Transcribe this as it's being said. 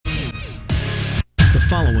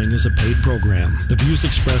following is a paid program. The views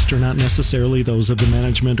expressed are not necessarily those of the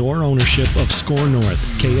management or ownership of SKOR North,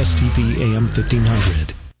 KSTP AM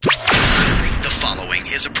 1500. The following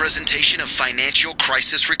is a presentation of Financial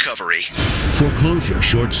Crisis Recovery. Foreclosure,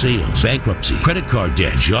 short sales, bankruptcy, credit card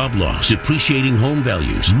debt, job loss, depreciating home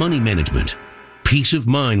values, money management. Peace of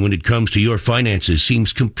mind when it comes to your finances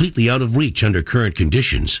seems completely out of reach under current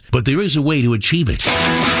conditions, but there is a way to achieve it.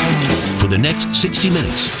 For the next 60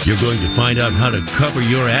 minutes, you're going to find out how to cover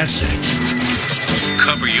your assets.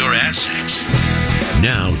 Cover your assets.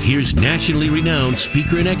 Now, here's nationally renowned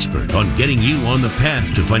speaker and expert on getting you on the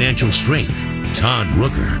path to financial strength, Todd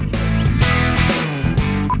Rooker.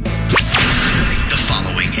 The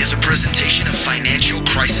following is a presentation of Financial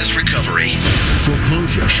Crisis Recovery.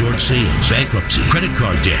 Foreclosure, short sales, bankruptcy, credit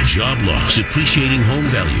card debt, job loss, depreciating home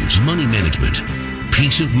values, money management.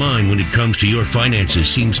 Peace of mind when it comes to your finances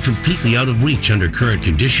seems completely out of reach under current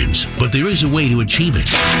conditions, but there is a way to achieve it.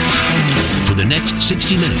 For the next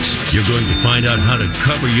 60 minutes, you're going to find out how to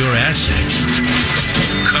cover your assets.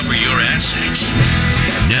 Cover your assets.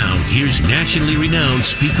 Now, here's nationally renowned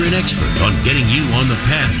speaker and expert on getting you on the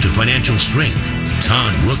path to financial strength,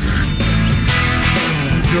 Todd Rooker.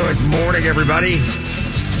 Good morning, everybody.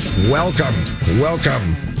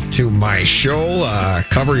 Welcome to my show,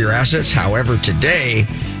 Cover Your Assets. However, today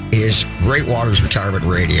is Great Waters Retirement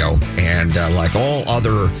Radio, and like all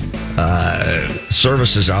other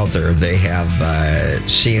services out there, they have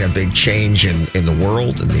seen a big change in the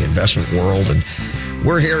world, in the investment world, and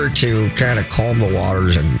we're here to kind of calm the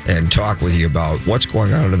waters and talk with you about what's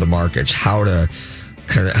going on in the markets, how to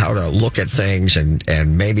look at things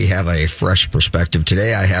and maybe have a fresh perspective.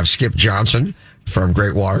 Today I have Skip Johnson from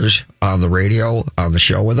Great Waters on the radio, on the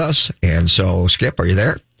show with us. And so, Skip, are you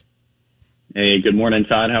there? Hey, good morning,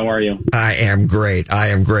 Todd. How are you? I am great.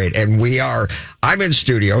 And I'm in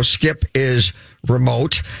studio. Skip is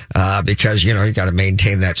remote, because, you got to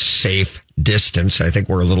maintain that safe distance. I think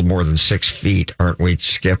we're a little more than 6 feet, aren't we,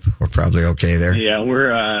 Skip? We're probably okay there. Yeah,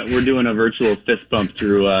 we're doing a virtual fist bump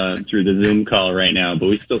through the Zoom call right now, but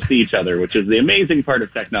we still see each other, which is the amazing part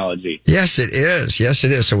of technology. Yes, it is.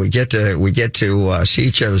 So we get to see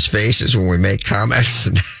each other's faces when we make comments.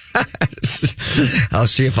 I'll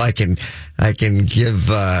see if I can give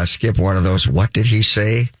Skip one of those "what did he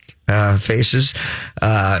say" faces.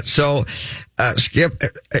 Skip,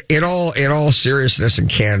 in all seriousness and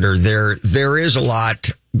candor, there is a lot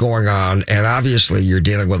going on, and obviously you're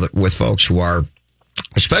dealing with folks who are,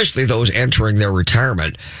 especially those entering their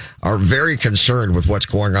retirement, are very concerned with what's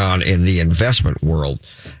going on in the investment world.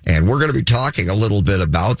 And we're going to be talking a little bit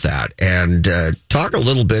about that, and talk a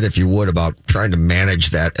little bit, if you would, about trying to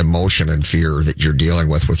manage that emotion and fear that you're dealing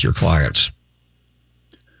with your clients.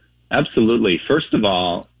 Absolutely. First of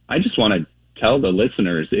all, I just want to tell the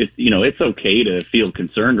listeners, it's okay to feel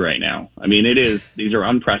concerned right now. I mean, these are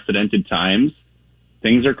unprecedented times.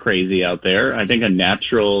 Things are crazy out there. I think a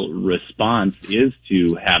natural response is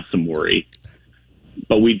to have some worry,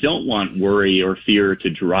 but we don't want worry or fear to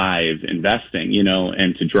drive investing,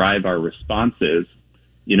 and to drive our responses.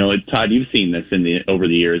 Todd, you've seen this over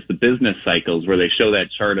the years, the business cycles where they show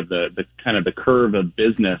that chart of the kind of the curve of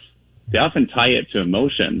business. They often tie it to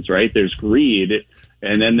emotions, right? There's greed,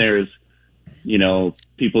 and then there's,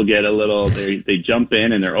 people get they jump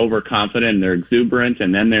in and they're overconfident and they're exuberant,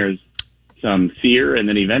 and then there's some fear, and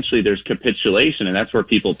then eventually there's capitulation, and that's where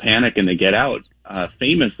people panic and they get out,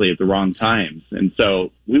 famously at the wrong times. And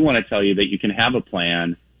so we want to tell you that you can have a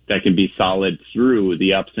plan that can be solid through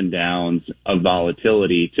the ups and downs of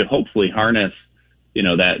volatility to hopefully harness,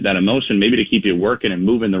 that emotion, maybe to keep you working and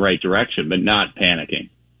moving in the right direction, but not panicking.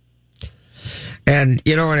 And,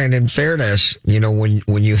 and in fairness,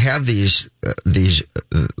 when you have these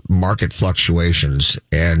market fluctuations,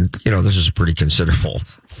 and, this is a pretty considerable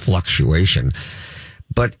fluctuation.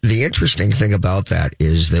 But the interesting thing about that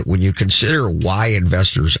is that when you consider why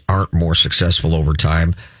investors aren't more successful over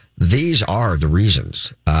time, these are the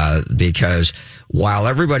reasons. Because while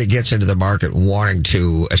everybody gets into the market wanting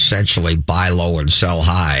to essentially buy low and sell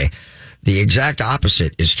high, the exact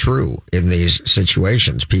opposite is true in these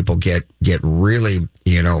situations. People get really,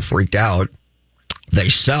 freaked out. They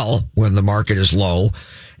sell when the market is low.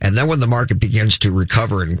 And then when the market begins to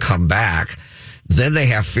recover and come back, then they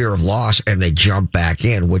have fear of loss and they jump back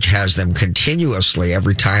in, which has them continuously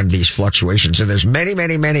every time these fluctuations. And there's many,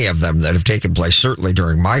 many, many of them that have taken place, certainly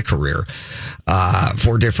during my career,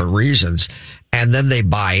 for different reasons. And then they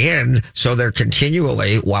buy in, so they're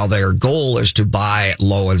continually, while their goal is to buy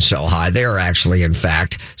low and sell high, they are actually, in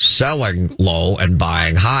fact, selling low and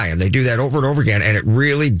buying high. And they do that over and over again, and it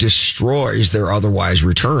really destroys their otherwise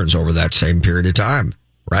returns over that same period of time,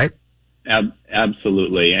 right?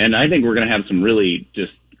 Absolutely. And I think we're going to have some really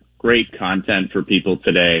just great content for people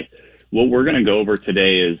today. What we're going to go over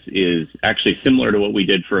today is actually similar to what we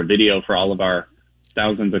did for a video for all of our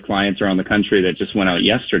thousands of clients around the country that just went out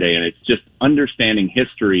yesterday. And it's just understanding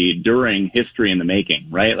history during history in the making,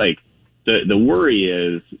 right? Like the worry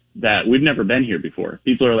is that we've never been here before.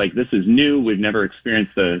 People are like, this is new. We've never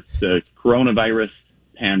experienced the coronavirus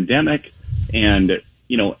pandemic. And,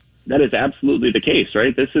 you know, that is absolutely the case,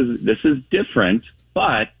 right? This is different,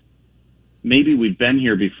 but maybe we've been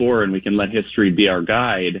here before and we can let history be our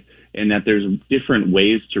guide, and that there's different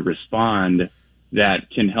ways to respond that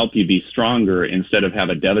can help you be stronger instead of have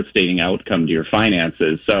a devastating outcome to your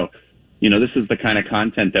finances. So, you know, this is the kind of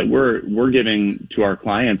content that we're giving to our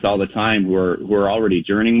clients all the time who are already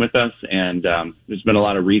journeying with us. And there's been a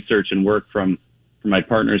lot of research and work from my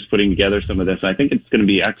partners putting together some of this. I think it's going to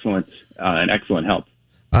be excellent, an excellent help.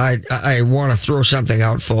 I want to throw something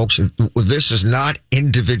out, folks. This is not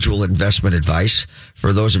individual investment advice.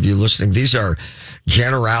 For those of you listening, these are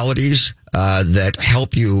generalities that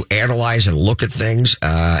help you analyze and look at things.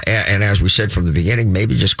 And as we said from the beginning,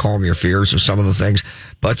 maybe just calm your fears of some of the things.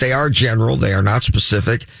 But they are general. They are not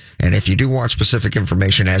specific. And if you do want specific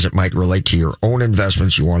information as it might relate to your own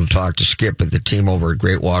investments, you want to talk to Skip and the team over at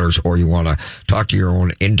Great Waters, or you want to talk to your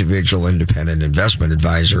own individual independent investment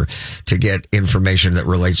advisor to get information that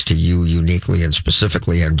relates to you uniquely and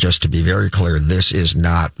specifically. And just to be very clear, this is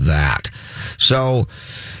not that. So,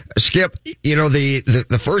 Skip, you know,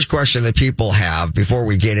 the first question that people have before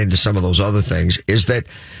we get into some of those other things is that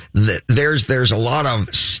there's a lot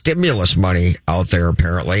of stimulus money out there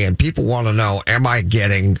apparently, and people want to know, am I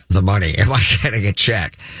getting the money? Am I getting a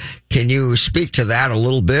check? Can you speak to that a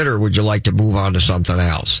little bit, or would you like to move on to something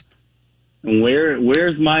else?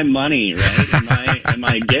 Where's my money, right? Am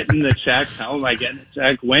I getting the check? How am I getting the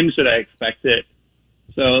check? When should I expect it?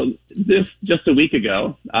 So this just a week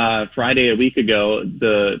ago, Friday a week ago,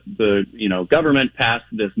 the government passed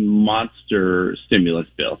this monster stimulus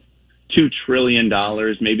bill. $2 trillion,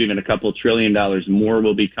 maybe even a couple $1 trillion more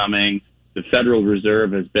will be coming. The Federal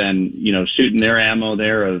Reserve has been, shooting their ammo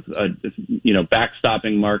there of,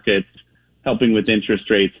 backstopping markets, helping with interest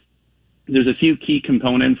rates. There's a few key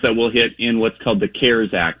components that will hit in what's called the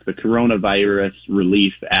CARES Act, the Coronavirus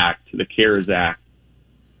Relief Act, the CARES Act.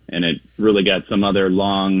 And it really got some other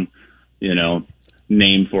long,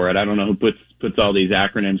 name for it. I don't know who puts all these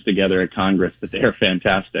acronyms together at Congress, but they're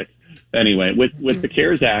fantastic. Anyway, with the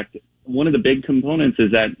CARES Act, one of the big components is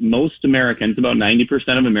that most Americans, about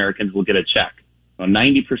 90% of Americans, will get a check. Well,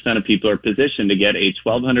 90% of people are positioned to get a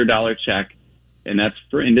 $1,200 check, and that's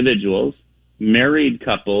for individuals. Married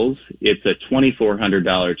couples, it's a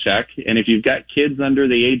 $2,400 check. And if you've got kids under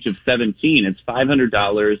the age of 17, it's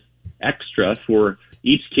 $500 extra for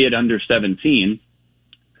each kid under 17.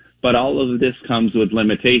 But all of this comes with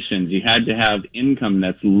limitations. You had to have income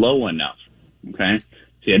that's low enough. Okay. So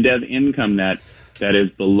you had to have income that is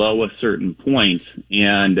below a certain point.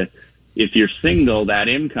 And if you're single, that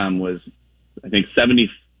income was, I think,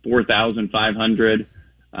 $74,500.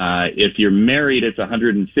 If you're married, it's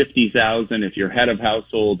 $150,000. If you're head of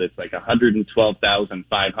household, it's like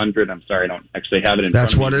 $112,500. I'm sorry, I don't actually have it in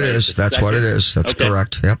That's front of me. That's what it is. That's what it is. That's okay.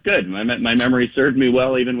 Correct. Yep. Good. My memory served me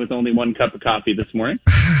well, even with only one cup of coffee this morning.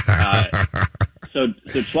 So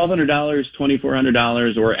 $1,200,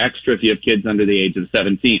 $2,400, or extra if you have kids under the age of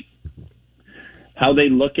 17. How they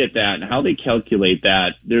look at that and how they calculate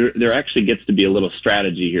that, there actually gets to be a little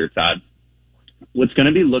strategy here, Todd. What's going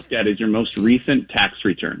to be looked at is your most recent tax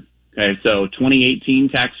return. Okay, so 2018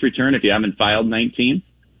 tax return if you haven't filed 19.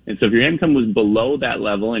 And so if your income was below that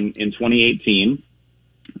level in 2018,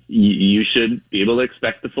 you should be able to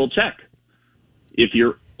expect the full check. If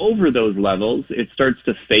you're over those levels, it starts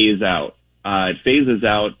to phase out. It phases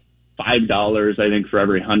out $5, I think, for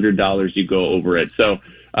every $100 you go over it. So,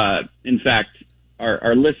 in fact,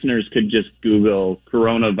 our listeners could just Google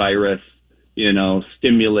coronavirus,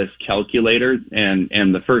 stimulus calculator,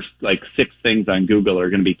 and the first 6 things on Google are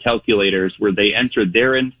going to be calculators where they enter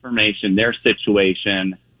their information, their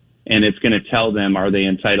situation, and it's going to tell them, are they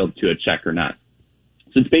entitled to a check or not?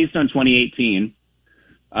 So it's based on 2018.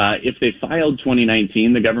 If they filed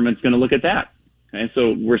 2019, the government's going to look at that. Okay,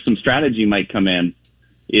 so where some strategy might come in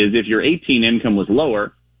is if your 18 income was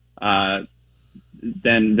lower,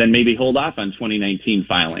 then maybe hold off on 2019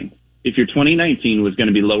 filing. If your 2019 was going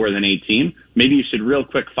to be lower than 18, maybe you should real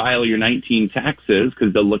quick file your 19 taxes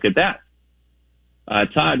because they'll look at that.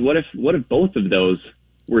 Todd, what if both of those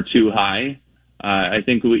were too high? I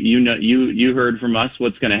think you heard from us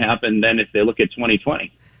what's going to happen then if they look at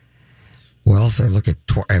 2020. Well, if they look at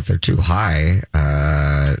if they're too high,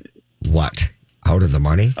 what? out of the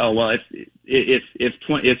money? Oh, well, you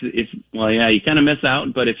kind of miss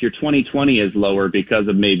out, but if your 2020 is lower because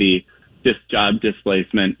of maybe this job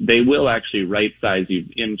displacement, they will actually right size you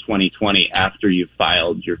in 2020 after you've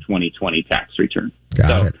filed your 2020 tax return.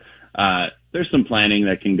 Got it. There's some planning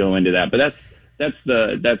that can go into that, but that's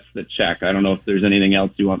the check. I don't know if there's anything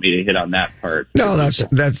else you want me to hit on that part. No, that's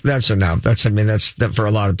enough. That for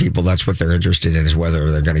a lot of people, that's what they're interested in, is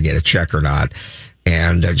whether they're going to get a check or not.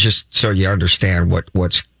 And just so you understand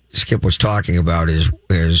what Skip was talking about is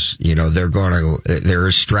there is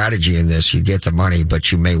strategy in this. You get the money,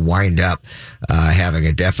 but you may wind up having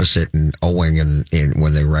a deficit and owing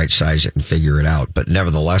when they right size it and figure it out. But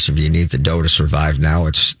nevertheless, if you need the dough to survive now,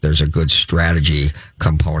 there's a good strategy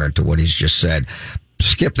component to what he's just said.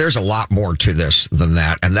 Skip, there's a lot more to this than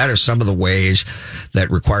that, and that is some of the ways that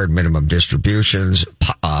required minimum distributions,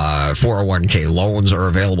 401k loans are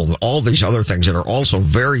available, and all these other things that are also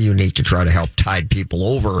very unique to try to help tide people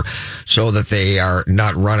over so that they are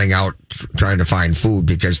not running out trying to find food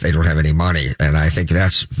because they don't have any money. And I think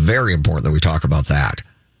that's very important that we talk about that.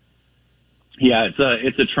 Yeah,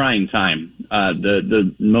 it's a trying time.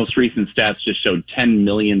 The most recent stats just showed 10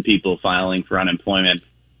 million people filing for unemployment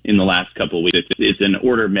in the last couple of weeks. It's an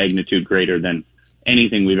order of magnitude greater than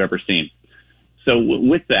anything we've ever seen. So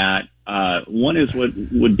with that, one is what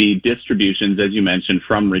would be distributions, as you mentioned,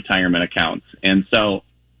 from retirement accounts. And so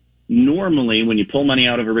normally when you pull money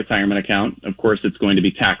out of a retirement account, of course, it's going to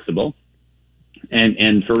be taxable.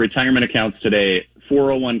 And for retirement accounts today,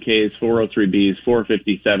 401ks, 403bs,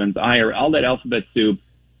 457s, IRA, all that alphabet soup,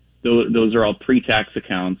 those are all pre-tax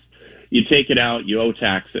accounts. You take it out, you owe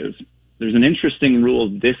taxes. There's an interesting rule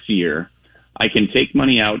this year. I can take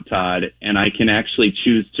money out, Todd, and I can actually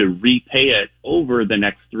choose to repay it over the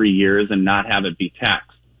next 3 years and not have it be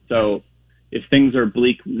taxed. So if things are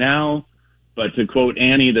bleak now, but to quote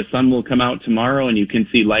Annie, the sun will come out tomorrow and you can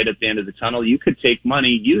see light at the end of the tunnel, you could take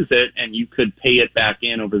money, use it, and you could pay it back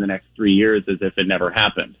in over the next 3 years as if it never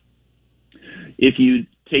happened. If you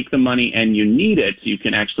take the money and you need it, you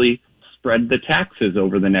can actually spread the taxes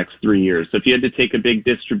over the next 3 years. So if you had to take a big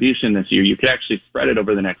distribution this year, you could actually spread it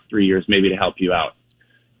over the next 3 years, maybe to help you out.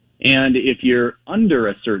 And if you're under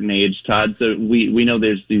a certain age, Todd, so we know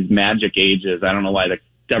there's these magic ages. I don't know why the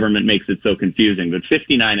government makes it so confusing, but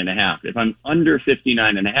 59 and a half. If I'm under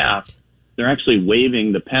 59 and a half, they're actually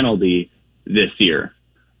waiving the penalty this year.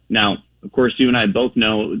 Now, of course, you and I both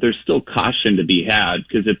know there's still caution to be had,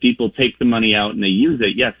 because if people take the money out and they use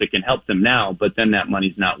it, yes, it can help them now, but then that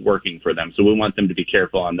money's not working for them. So we want them to be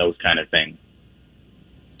careful on those kind of things.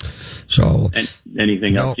 So, and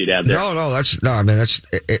anything else you'd add there?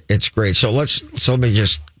 It's great. So let me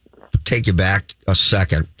just take you back a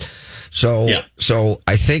second. So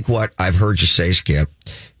I think what I've heard you say, Skip,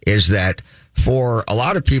 is that for a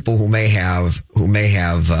lot of people who may have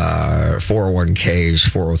 401ks,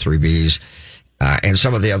 403bs, and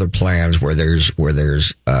some of the other plans where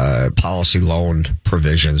there's policy loan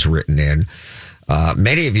provisions written in,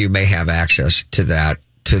 many of you may have access to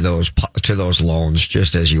those loans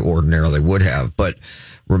just as you ordinarily would have. But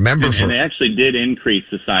remember, and they actually did increase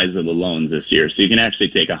the size of the loans this year, so you can actually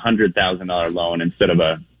take a $100,000 loan instead of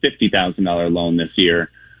a $50,000 loan this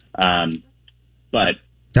year. But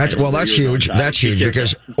that's huge. That's huge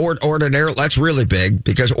because ordinarily that's really big,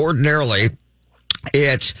 because ordinarily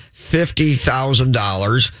it's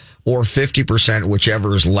 $50,000 or 50%,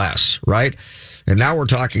 whichever is less, right? And now we're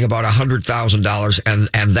talking about $100,000,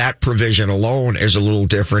 and that provision alone is a little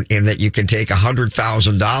different in that you can take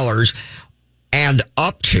 $100,000 and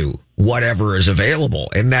up to whatever is available.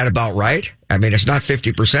 Isn't that about right? I mean, it's not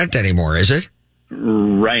 50% anymore, is it?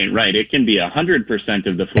 Right. It can be 100%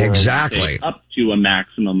 of the 401k, exactly, up to a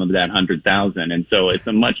maximum of that 100,000, and so it's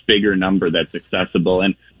a much bigger number that's accessible.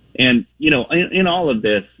 And you know, in all of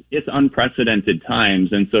this, it's unprecedented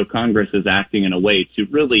times, and so Congress is acting in a way to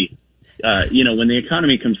really, when the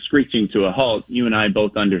economy comes screeching to a halt, you and I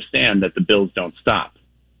both understand that the bills don't stop.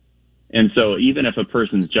 And so even if a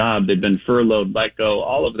person's job, they've been furloughed, let go,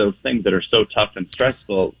 all of those things that are so tough and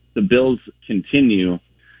stressful, the bills continue.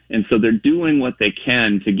 And so they're doing what they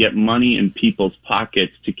can to get money in people's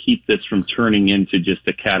pockets to keep this from turning into just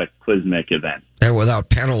a cataclysmic event. And without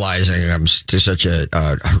penalizing them to such a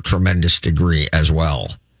tremendous degree as well.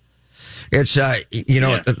 It's,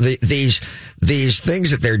 these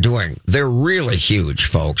things that they're doing, they're really huge,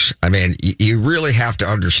 folks. I mean, you really have to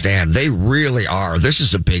understand, they really are. This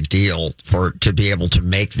is a big deal to be able to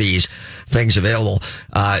make these things available.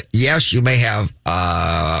 Yes, you may have,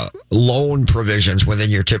 loan provisions within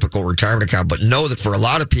your typical retirement account, but know that for a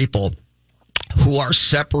lot of people who are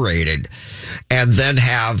separated and then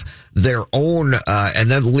have their own, and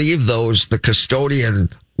then leave the custodian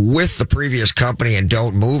with the previous company and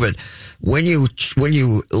don't move it. When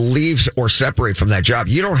you leave or separate from that job,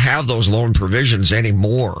 you don't have those loan provisions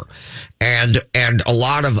anymore. And a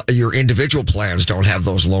lot of your individual plans don't have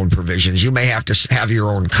those loan provisions. You may have to have your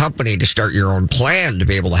own company to start your own plan to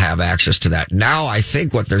be able to have access to that. Now, I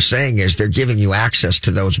think what they're saying is they're giving you access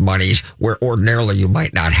to those monies where ordinarily you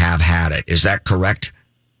might not have had it. Is that correct?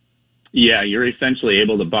 Yeah, you're essentially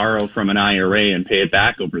able to borrow from an IRA and pay it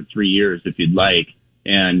back over 3 years if you'd like.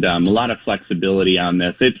 And a lot of flexibility on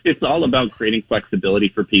this. It's all about creating flexibility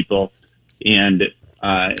for people and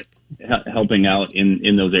helping out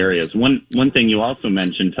in those areas. One thing you also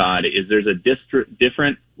mentioned, Todd, is there's a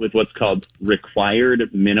different with what's called required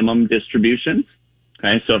minimum distributions.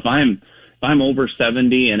 Okay, so if I'm over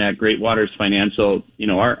 70 and at Great Waters Financial,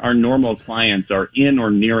 our normal clients are in or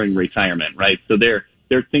nearing retirement, right? So they're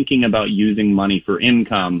thinking about using money for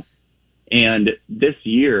income. And this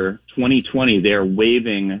year, 2020, they're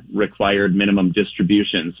waiving required minimum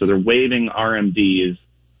distributions. So they're waiving RMDs.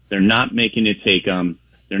 They're not making you take them.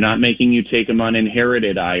 They're not making you take them on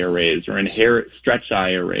inherited IRAs or stretch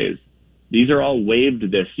IRAs. These are all waived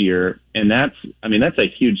this year. And that's a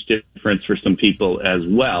huge difference for some people as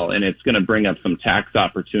well. And it's going to bring up some tax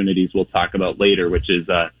opportunities we'll talk about later, which is,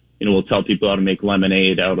 we'll tell people how to make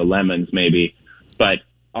lemonade out of lemons maybe. But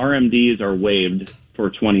RMDs are waived for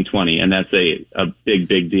 2020, and that's a big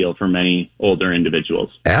deal for many older individuals.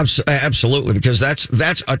 Absolutely, because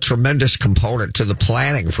that's a tremendous component to the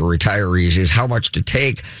planning for retirees is how much to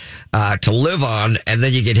take to live on, and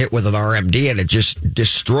then you get hit with an RMD and it just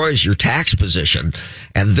destroys your tax position.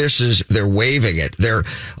 And they're waiving it. They're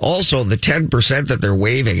also the 10% that they're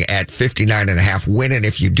waiving at 59.5 when and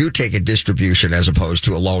if you do take a distribution as opposed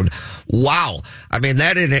to a loan. Wow. I mean,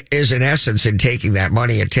 that is in essence in taking that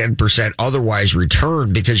money at 10% otherwise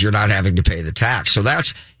return because you're not having to pay the tax. So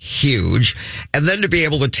that's huge. And then to be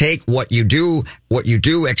able to take what you do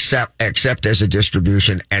accept as a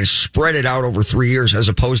distribution and spread it out over 3 years as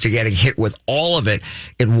opposed to getting hit with all of it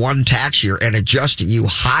in one tax year and adjusting you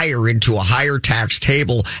higher into a higher tax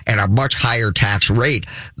table and a much higher tax rate.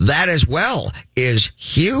 That as well is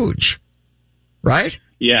huge, right?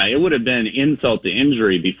 Yeah, it would have been insult to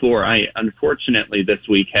injury before. I, unfortunately, this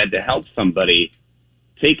week had to help somebody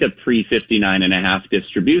take a pre-59.5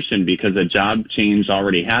 distribution because a job change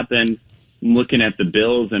already happened. Looking at the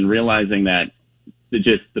bills and realizing that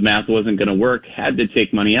the math wasn't going to work, had to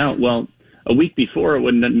take money out. Well, a week before, it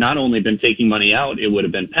would not only been taking money out, it would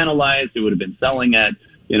have been penalized. It would have been selling at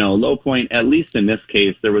a low point. At least in this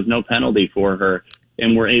case, there was no penalty for her.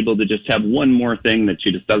 And we're able to just have one more thing that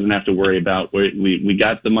she just doesn't have to worry about. We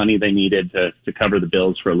got the money they needed to cover the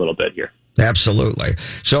bills for a little bit here. Absolutely.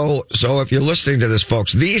 So if you're listening to this,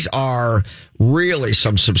 folks, these are really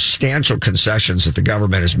some substantial concessions that the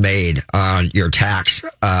government has made on your tax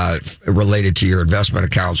related to your investment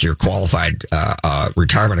accounts, your qualified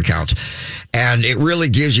retirement accounts. And it really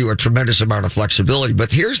gives you a tremendous amount of flexibility.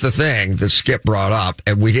 But here's the thing that Skip brought up,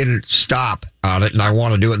 and we didn't stop on it, and I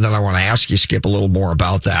want to do it, and then I want to ask you, Skip, a little more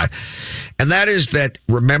about that. And that is that,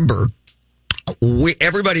 remember,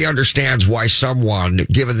 everybody understands why someone,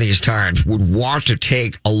 given these times, would want to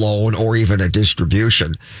take a loan or even a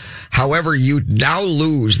distribution. However, you now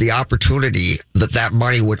lose the opportunity that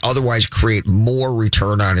money would otherwise create more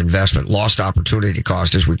return on investment, lost opportunity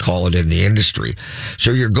cost, as we call it in the industry.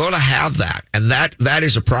 So you're going to have that, and that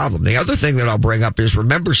is a problem. The other thing that I'll bring up is,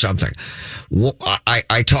 remember something.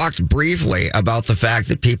 I talked briefly about the fact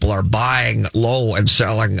that people are buying low and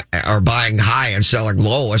selling, or buying high and selling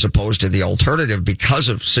low as opposed to the alternative because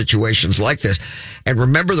of situations like this. And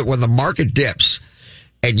remember that when the market dips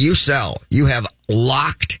and you sell, you have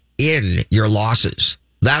locked in your losses.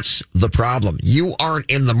 That's the problem. You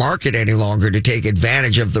aren't in the market any longer to take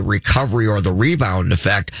advantage of the recovery or the rebound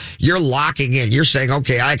effect. You're locking in. You're saying,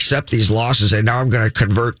 okay, I accept these losses and now I'm going to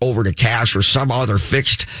convert over to cash or some other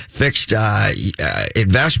fixed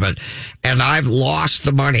investment. And I've lost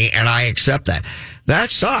the money and I accept that.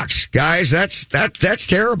 That sucks, guys. That's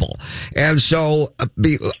terrible. And so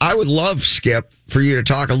I would love, Skip, for you to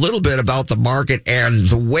talk a little bit about the market and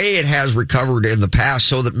the way it has recovered in the past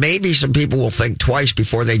so that maybe some people will think twice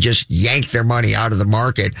before they just yank their money out of the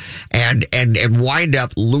market and wind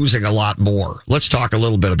up losing a lot more. Let's talk a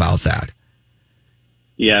little bit about that.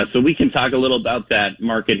 Yeah, so we can talk a little about that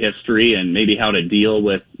market history and maybe how to deal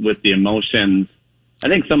with the emotions. I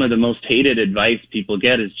think some of the most hated advice people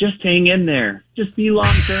get is just hang in there, just be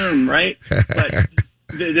long term, right? But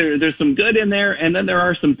there's some good in there, and then there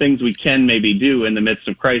are some things we can maybe do in the midst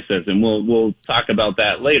of crisis, and we'll talk about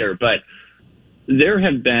that later. But There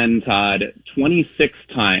have been, Todd, 26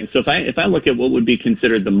 times. So if I look at what would be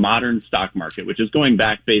considered the modern stock market, which is going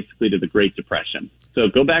back basically to the Great Depression. So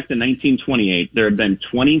go back to 1928, there have been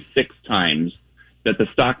 26 times that the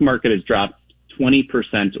stock market has dropped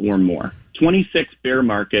 20% or more. 26 bear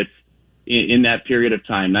markets in that period of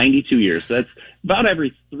time, 92 years. So that's about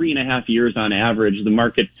every 3.5 years on average, the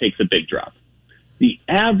market takes a big drop. The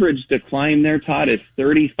average decline there, Todd, is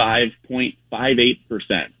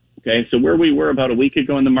 35.58%. Okay, so where we were about a week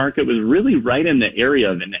ago in the market was really right in the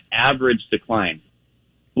area of an average decline.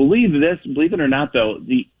 Believe it or not, though,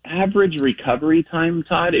 the average recovery time,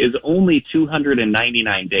 Todd, is only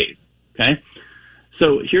 299 days. Okay,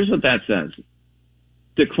 so here's what that says.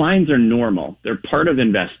 Declines are normal. They're part of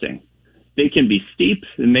investing. They can be steep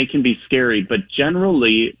and they can be scary, but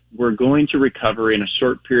generally we're going to recover in a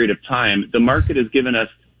short period of time. The market has given us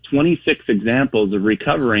 26 examples of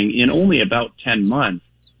recovering in only about 10 months.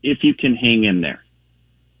 If you can hang in there.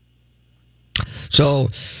 So,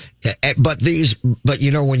 but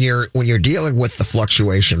you know, when you're dealing with the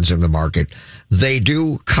fluctuations in the market, they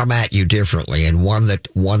do come at you differently, and one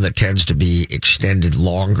that tends to be extended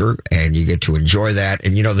longer, and you get to enjoy that.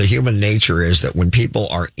 And you know, the human nature is that when people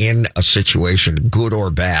are in a situation, good or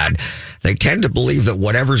bad, they tend to believe that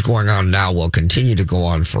whatever's going on now will continue to go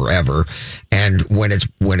on forever. And when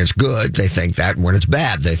it's good, they think that, and when it's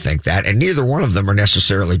bad, they think that. And neither one of them are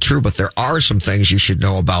necessarily true, but there are some things you should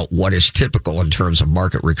know about what is typical in terms of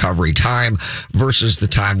market recovery time versus the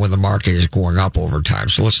time when the market is going up over time.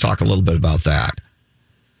 So let's talk a little bit about that.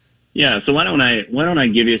 Yeah, so why don't I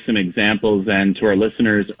give you some examples then to our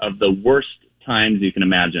listeners of the worst times you can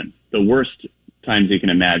imagine. The worst times you can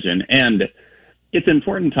imagine. And it's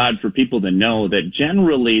important, Todd, for people to know that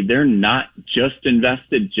generally they're not just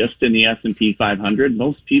invested just in the S&P 500.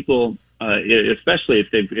 Most people, especially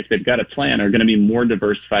if they've got a plan, are going to be more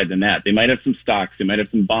diversified than that. They might have some stocks, they might have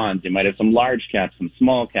some bonds, they might have some large caps, some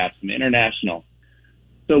small caps, some international.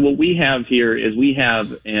 So what we have here is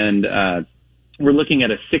we're looking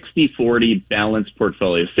at a 60-40 balanced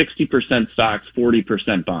portfolio, 60% stocks,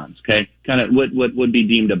 40% bonds, okay? Kind of what would be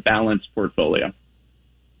deemed a balanced portfolio.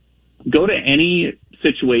 Go to any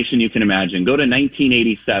situation you can imagine. Go to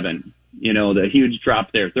 1987, you know, the huge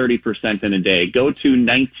drop there, 30% in a day. Go to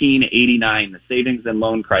 1989, the savings and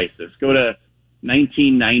loan crisis. Go to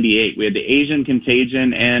 1998, we had the Asian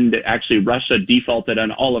contagion, and actually Russia defaulted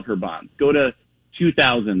on all of her bonds. Go to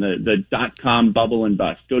 2000, the dot-com bubble and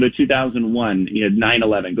bust. Go to 2001, you had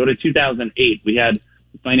 9/11. Go to 2008, we had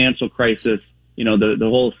the financial crisis, you know, the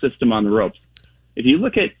whole system on the ropes. If you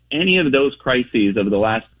look at any of those crises over the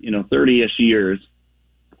last, 30-ish years,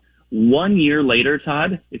 1 year later,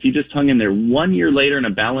 Todd, if you just hung in there 1 year later in a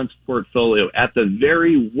balanced portfolio, at the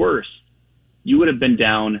very worst, you would have been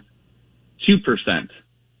down 2%.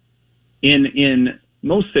 In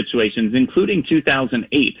most situations, including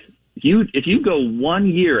 2008, if you go 1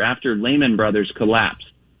 year after Lehman Brothers collapsed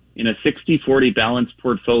in a 60-40 balanced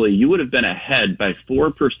portfolio, you would have been ahead by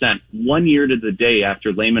 4% 1 year to the day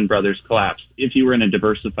after Lehman Brothers collapsed. If you were in a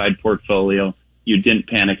diversified portfolio, you didn't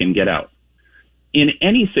panic and get out. In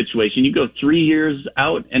any situation, you go 3 years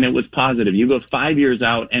out and it was positive. You go 5 years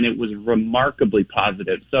out and it was remarkably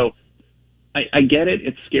positive. So I get it.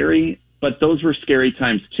 It's scary, but those were scary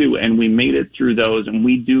times too. And we made it through those, and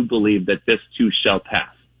we do believe that this too shall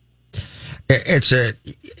pass. At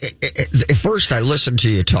first I listened to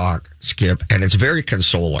you talk, Skip, and it's very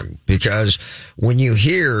consoling, because when you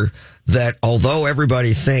hear that although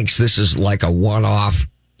everybody thinks this is like a one-off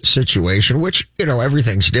situation, which,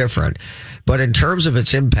 everything's different, but in terms of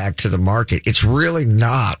its impact to the market, it's really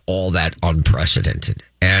not all that unprecedented.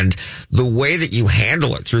 And the way that you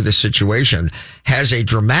handle it through this situation has a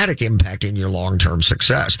dramatic impact in your long-term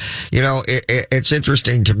success. It's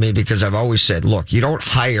interesting to me because I've always said, look, you don't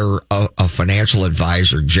hire a financial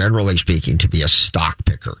advisor, generally speaking, to be a stock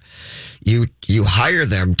picker. You hire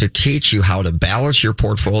them to teach you how to balance your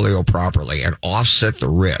portfolio properly and offset the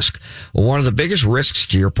risk. Well, one of the biggest risks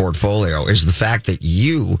to your portfolio is the fact that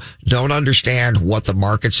you don't understand what the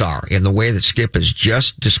markets are in the way that Skip has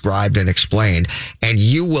just described and explained, and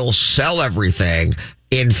you will sell everything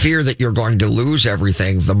in fear that you're going to lose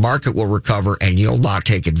everything. The market will recover and you'll not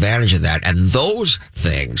take advantage of that. And those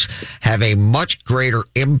things have a much greater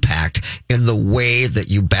impact in the way that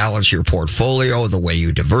you balance your portfolio, the way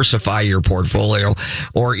you diversify your portfolio,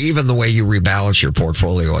 or even the way you rebalance your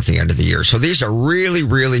portfolio at the end of the year. So these are really,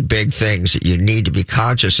 really big things that you need to be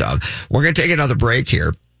conscious of. We're going to take another break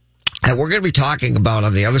here. And we're going to be talking about,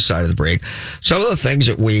 on the other side of the break, some of the things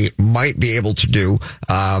that we might be able to do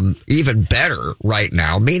even better right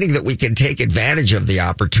now, meaning that we can take advantage of the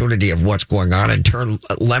opportunity of what's going on and turn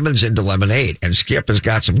lemons into lemonade. And Skip has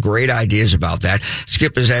got some great ideas about that.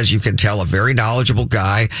 Skip is, as you can tell, a very knowledgeable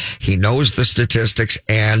guy. He knows the statistics,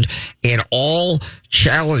 and in all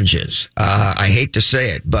challenges, I hate to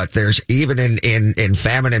say it, but there's even in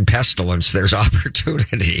famine and pestilence, there's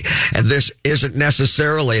opportunity. And this isn't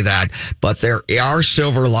necessarily that, but there are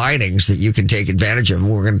silver linings that you can take advantage of. And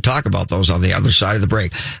we're going to talk about those on the other side of the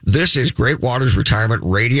break. This is Great Waters Retirement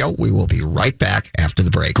Radio. We will be right back after the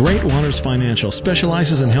break. Great Waters Financial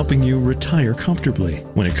specializes in helping you retire comfortably.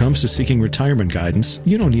 When it comes to seeking retirement guidance,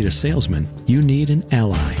 you don't need a salesman. You need an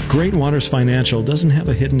ally. Great Waters Financial doesn't have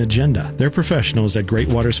a hidden agenda. They're professionals at Great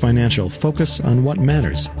Waters Financial focus on what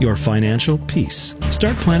matters, your financial peace.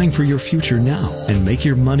 Start planning for your future now and make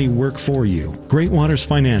your money work for you. Great Waters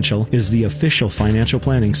Financial is the official financial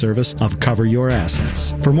planning service of Cover Your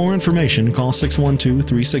Assets. For more information, call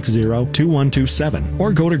 612-360-2127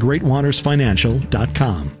 or go to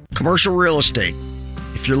greatwatersfinancial.com. Commercial real estate.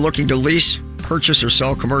 If you're looking to lease, purchase, or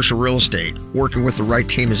sell commercial real estate, working with the right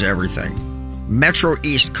team is everything. Metro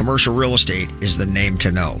East Commercial Real Estate is the name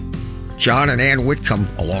to know. John and Ann Whitcomb,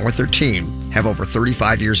 along with their team, have over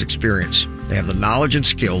 35 years' experience. They have the knowledge and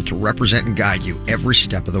skill to represent and guide you every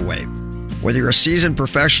step of the way. Whether you're a seasoned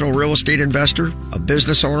professional real estate investor, a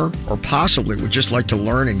business owner, or possibly would just like to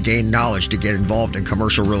learn and gain knowledge to get involved in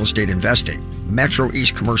commercial real estate investing, Metro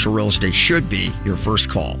East Commercial Real Estate should be your first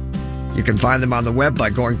call. You can find them on the web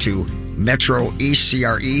by going to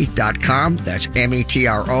metroeastcre.com. That's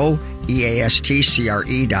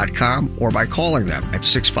METROEASTCRE.com, or by calling them at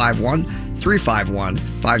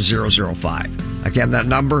 651-351-5005. Again, that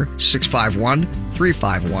number,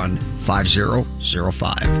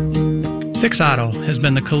 651-351-5005. Fix Auto has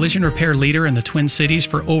been the collision repair leader in the Twin Cities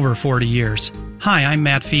for over 40 years. Hi, I'm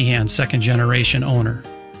Matt Feehan, second-generation owner.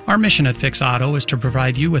 Our mission at Fix Auto is to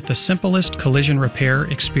provide you with the simplest collision repair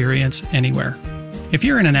experience anywhere. If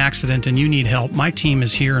you're in an accident and you need help, my team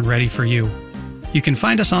is here and ready for you. You can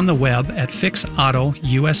find us on the web at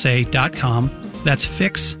fixautousa.com. That's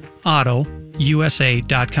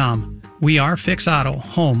fixautousa.com. We are Fix Auto,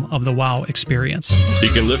 home of the WOW experience. He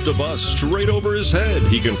can lift a bus straight over his head.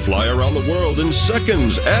 He can fly around the world in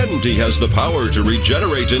seconds. And he has the power to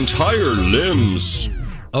regenerate entire limbs.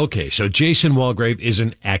 Okay, so Jason Walgrave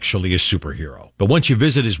isn't actually a superhero. But once you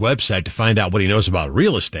visit his website to find out what he knows about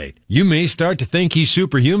real estate, you may start to think he's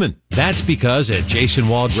superhuman. That's because at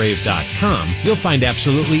jasonwalgrave.com, you'll find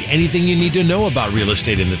absolutely anything you need to know about real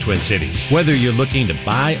estate in the Twin Cities. Whether you're looking to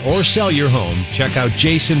buy or sell your home, check out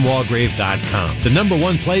jasonwalgrave.com, the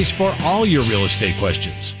 #1 place for all your real estate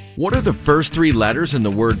questions. What are the first 3 letters in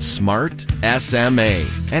the word SMART? SMA.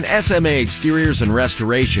 And SMA Exteriors and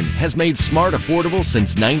Restoration has made smart affordable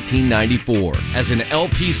since 1994. As an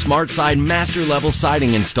LP SmartSide Master Level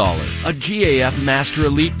Siding Installer, a GAF Master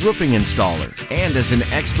Elite Roofing Installer, and as an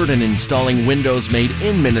expert in installing windows made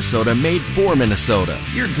in Minnesota, made for Minnesota,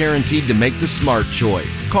 you're guaranteed to make the smart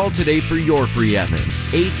choice. Call today for your free estimate,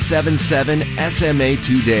 877-SMA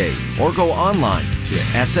today, or go online to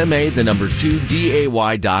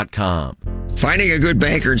SMA2DAY.com. Finding a good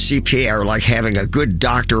banker and CPA are like having a good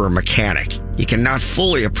doctor or mechanic. You cannot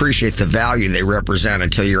fully appreciate the value they represent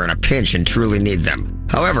until you're in a pinch and truly need them.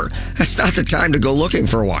 However, that's not the time to go looking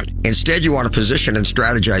for one. Instead, you want to position and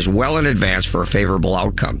strategize well in advance for a favorable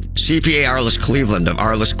outcome. CPA Arliss Cleveland of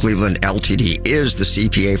Arliss Cleveland LTD is the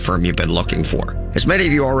CPA firm you've been looking for. As many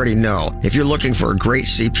of you already know, if you're looking for a great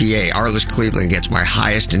CPA, Arliss Cleveland gets my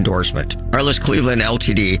highest endorsement. Arliss Cleveland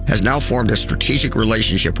LTD has now formed a strategic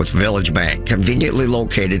relationship with Village Bank, conveniently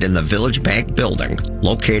located in the Village Bank building,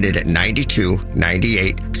 located at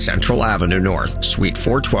 9298 Central Avenue North, Suite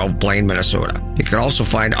 412, Blaine, Minnesota. You can also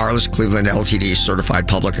find Arliss Cleveland LTD certified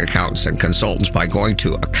public accountants and consultants by going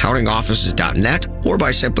to accountingoffices.net or by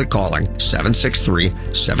simply calling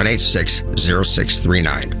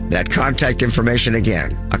 763-786-0639. That contact information again,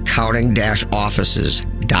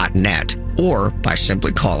 accounting-offices.net, or by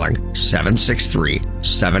simply calling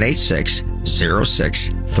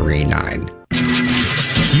 763-786-0639.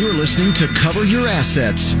 You're listening to Cover Your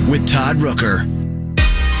Assets with Todd Rooker.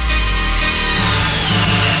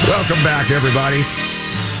 Welcome back, everybody.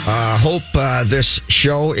 Hope this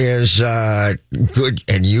show is good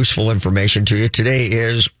and useful information to you. Today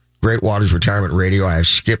is Great Waters Retirement Radio. I have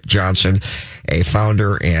Skip Johnson, a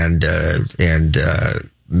founder and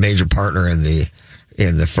major partner in the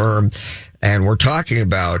firm, and we're talking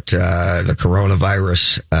about the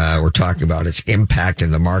coronavirus. We're talking about its impact in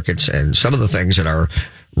the markets and some of the things that are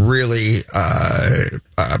really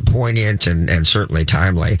poignant and certainly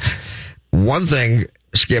timely. One thing,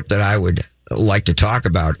 Skip, that I would like to talk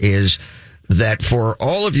about is that for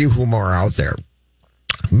all of you whom are out there,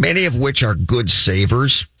 many of which are good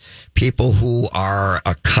savers, people who are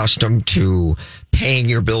accustomed to paying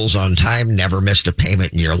your bills on time, never missed a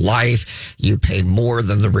payment in your life. You pay more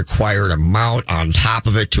than the required amount on top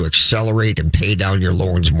of it to accelerate and pay down your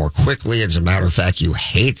loans more quickly. As a matter of fact, you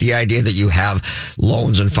hate the idea that you have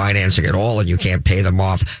loans and financing at all and you can't pay them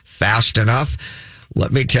off fast enough.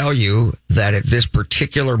 Let me tell you that at this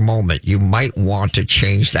particular moment, you might want to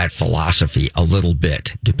change that philosophy a little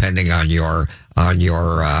bit, depending on your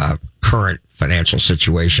current financial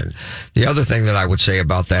situation. The other thing that I would say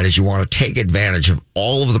about that is you want to take advantage of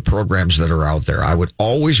all of the programs that are out there. I would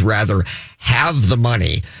always rather have the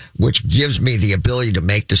money, which gives me the ability to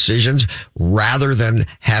make decisions, rather than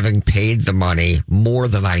having paid the money more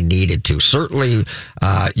than I needed to. Certainly,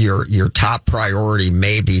 your top priority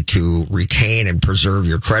may be to retain and preserve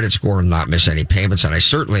your credit score and not miss any payments, and I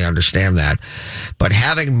certainly understand that. But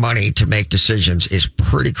having money to make decisions is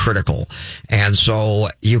pretty critical. And so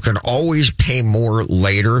you can always pay more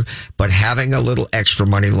later, but having a little extra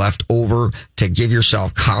money left over to give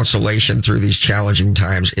yourself consolation through these challenging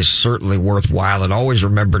times is certainly worthwhile. And always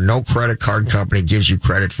remember, no credit card company gives you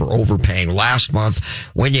credit for overpaying last month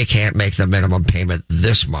when you can't make the minimum payment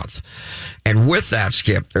this month. And with that,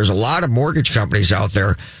 Skip, there's a lot of mortgage companies out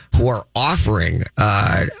there who are offering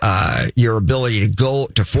your ability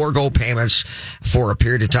to forego payments for a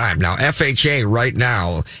period of time. Now, FHA right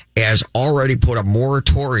now has already put a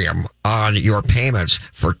moratorium on your payments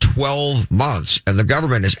for 12 months, and the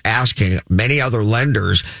government is asking many other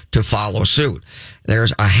lenders to follow suit.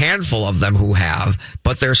 There's a handful of them who have,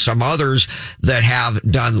 but there's some others that have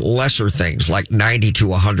done lesser things like 90 to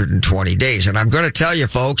 120 days. And I'm going to tell you,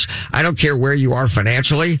 folks, I don't care where you are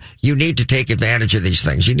financially, you need to take advantage of these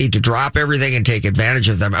things. You need to drop everything and take advantage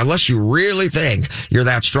of them unless you really think you're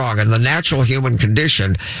that strong. And the natural human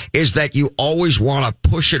condition is that you always want to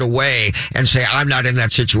push it away and say, I'm not in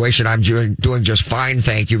that situation. I'm doing just fine.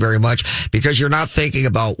 Thank you very much. Because you're not thinking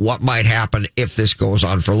about what might happen if this goes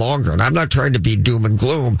on for longer. And I'm not trying to be doom and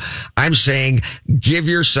gloom. I'm saying give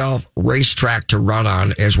yourself racetrack to run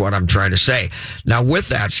on is what I'm trying to say. Now, with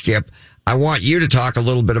that, Skip, I want you to talk a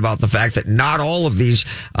little bit about the fact that not all of these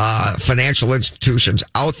financial institutions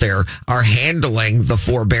out there are handling the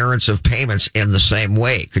forbearance of payments in the same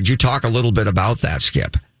way. Could you talk a little bit about that,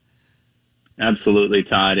 Skip? Absolutely,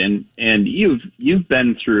 Todd. And you've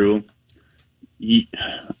been through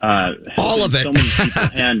all of it. So many people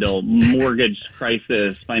handle mortgage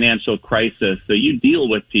crisis, financial crisis. So you deal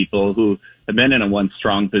with people who have been in a once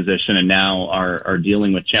strong position and now are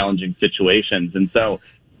dealing with challenging situations. And so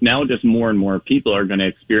now just more and more people are going to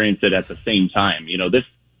experience it at the same time. You know, this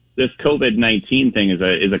COVID-19 thing is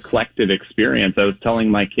a collective experience. I was telling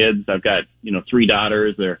my kids, I've got, 3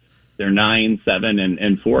 daughters, they're 9, 7,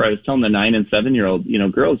 and 4. I was telling the 9 and 7-year-old,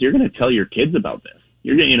 girls, you're going to tell your kids about this.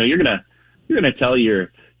 You're going to tell your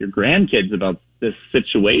grandkids about this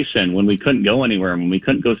situation when we couldn't go anywhere, when we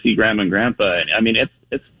couldn't go see grandma and grandpa. I mean,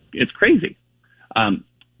 it's crazy.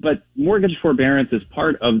 But mortgage forbearance is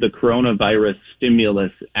part of the Coronavirus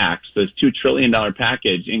Stimulus Act. So this $2 trillion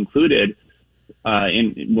package included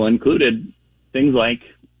things like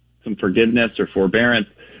some forgiveness or forbearance.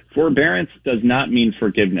 Forbearance does not mean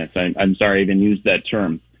forgiveness. I'm sorry I even used that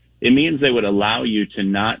term. It means they would allow you to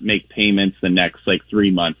not make payments the next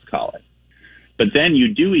 3 months, call it. But then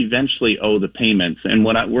you do eventually owe the payments. And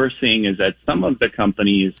what we're seeing is that some of the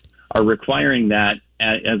companies are requiring that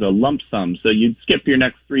as a lump sum. So you'd skip your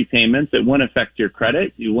next 3 payments. It wouldn't affect your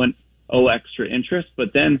credit. You wouldn't owe extra interest.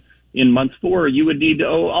 But then in month 4, you would need to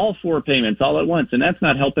owe all 4 payments all at once. And that's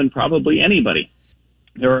not helping probably anybody.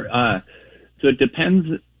 So it depends.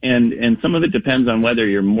 And some of it depends on whether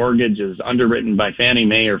your mortgage is underwritten by Fannie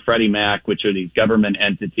Mae or Freddie Mac, which are these government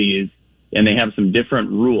entities, and they have some different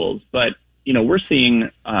rules. But, we're seeing,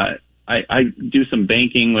 I do some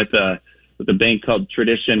banking with a bank called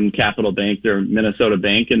Tradition Capital Bank. They're a Minnesota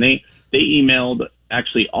bank, and they emailed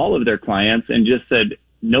actually all of their clients and just said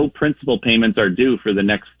no principal payments are due for the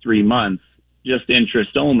next 3 months, just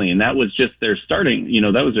interest only. And that was just their starting,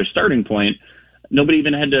 that was their starting point. Nobody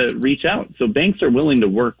even had to reach out. So banks are willing to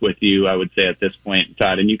work with you, I would say, at this point,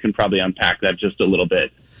 Todd, and you can probably unpack that just a little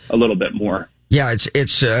bit more. Yeah,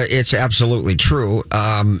 it's absolutely true.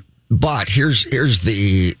 But here's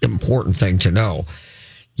the important thing to know.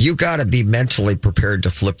 You got to be mentally prepared to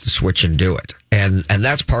flip the switch and do it. And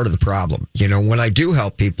that's part of the problem. You know, when I do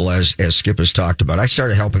help people, as Skip has talked about, I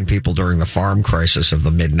started helping people during the farm crisis of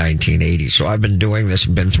the mid-1980s. So I've been doing this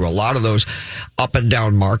and been through a lot of those up and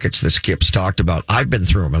down markets that Skip's talked about. I've been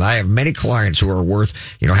through them, and I have many clients who are worth,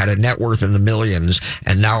 you know, had a net worth in the millions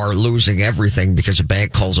and now are losing everything because a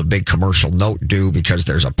bank calls a big commercial note due because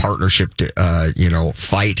there's a partnership,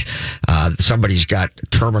 fight. Somebody's got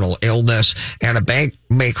terminal illness, and a bank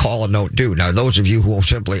may call a note due. Now, those of you who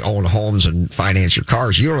simply own homes and finance your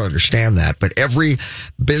cars, you don't understand that. But every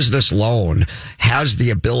business loan has the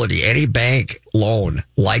ability, any bank loan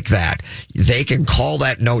like that, they can call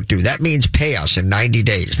that note due. That means pay us in 90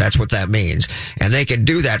 days. That's what that means. And they can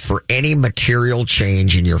do that for any material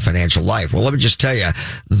change in your financial life. Well, let me just tell you,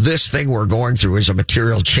 this thing we're going through is a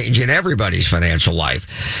material change in everybody's financial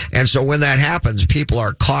life. And so when that happens, people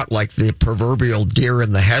are caught like the proverbial deer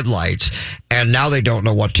in the headlights, and now they don't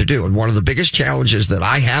know what to do. And one of the biggest challenges that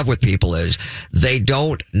I have with people is they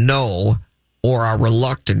don't know or are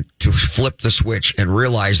reluctant to flip the switch and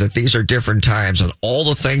realize that these are different times, and all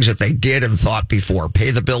the things that they did and thought before,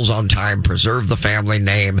 pay the bills on time, preserve the family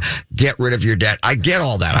name, get rid of your debt. I get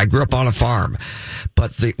all that. I grew up on a farm.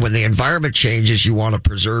 But when the environment changes, you want to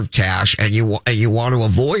preserve cash, and you want to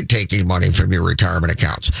avoid taking money from your retirement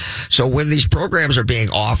accounts. So when these programs are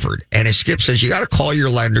being offered, and as Skip says, you got to call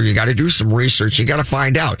your lender, you got to do some research, you got to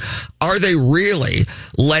find out, are they really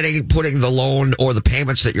putting the loan or the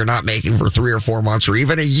payments that you're not making for 3 or 4 months or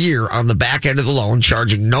even a year on the back end of the loan,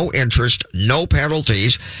 charging no interest, no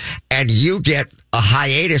penalties, and you get a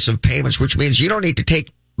hiatus of payments, which means you don't need to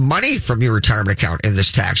take money from your retirement account in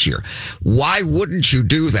this tax year. Why wouldn't you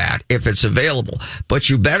do that if it's available? But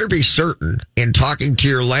you better be certain in talking to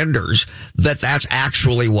your lenders that that's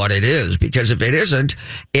actually what it is, because if it isn't,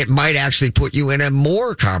 it might actually put you in a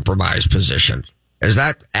more compromised position. Is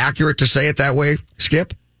that accurate to say it that way,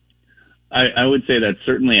 Skip? I would say that's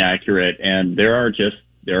certainly accurate, and there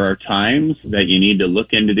are times that you need to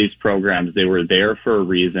look into these programs. They were there for a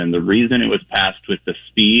reason. The reason it was passed with the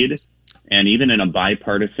speed and even in a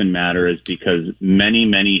bipartisan matter is because many,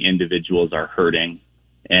 many individuals are hurting.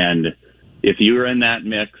 And if you're in that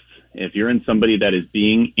mix, if you're in somebody that is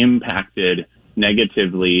being impacted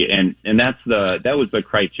negatively, and that was the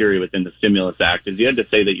criteria within the Stimulus Act, is you had to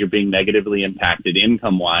say that you're being negatively impacted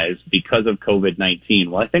income-wise because of COVID-19.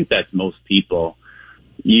 Well, I think that's most people.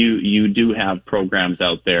 You do have programs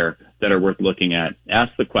out there that are worth looking at.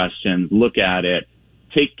 Ask the questions, look at it,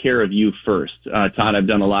 take care of you first. Todd, I've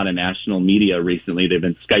done a lot of national media recently. They've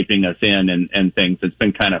been Skyping us in and things. It's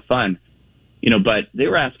been kind of fun. But they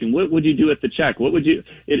were asking, what would you do with the check? What would you,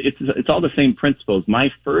 it's all the same principles. My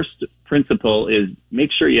first principle is make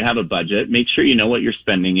sure you have a budget. Make sure you know what your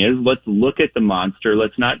spending is. Let's look at the monster.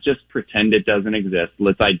 Let's not just pretend it doesn't exist.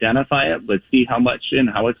 Let's identify it. Let's see how much and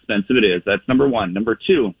how expensive it is. That's number one. Number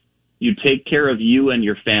two, you take care of you and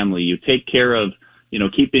your family. You take care of,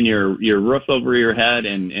 keeping your roof over your head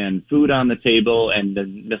and food on the table and the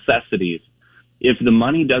necessities. If the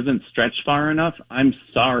money doesn't stretch far enough, I'm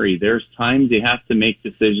sorry. There's times you have to make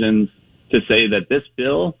decisions to say that this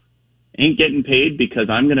bill ain't getting paid because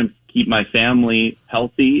I'm going to keep my family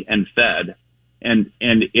healthy and fed. And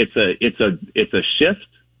it's a shift.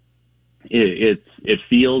 It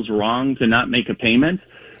feels wrong to not make a payment,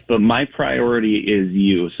 but my priority is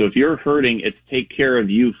you. So if you're hurting, it's take care of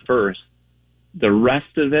you first. The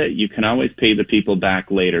rest of it, you can always pay the people back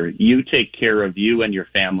later. You take care of you and your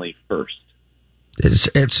family first.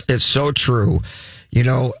 It's so true.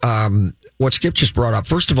 What Skip just brought up,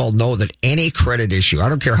 first of all, know that any credit issue, I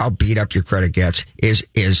don't care how beat up your credit gets,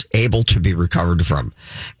 is able to be recovered from.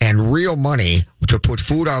 And real money to put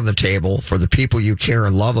food on the table for the people you care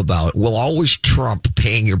and love about will always trump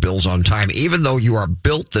paying your bills on time. Even though you are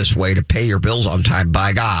built this way to pay your bills on time,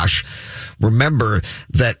 by gosh, remember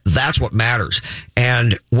that that's what matters.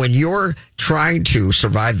 And when you're trying to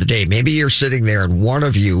survive the day, maybe you're sitting there and one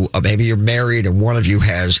of you, maybe you're married and one of you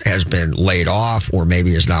has been laid off, or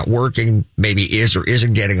maybe is not working, maybe is or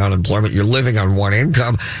isn't getting unemployment. You're living on one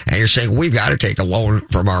income and you're saying, we've got to take a loan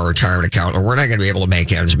from our retirement account or we're not going to be able to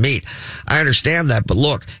make ends meet. I understand that, but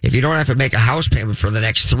look, if you don't have to make a house payment for the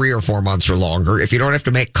next 3 or 4 months or longer, if you don't have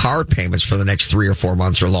to make car payments for the next 3 or 4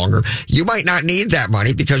 months or longer, you might not need that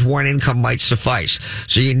money because one income might suffice.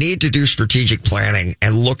 So you need to do strategic planning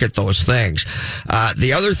and look at those things.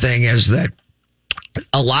 The other thing is that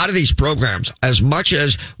a lot of these programs, as much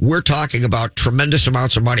as we're talking about tremendous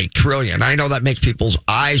amounts of money, trillion, I know that makes people's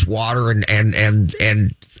eyes water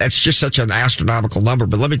and that's just such an astronomical number.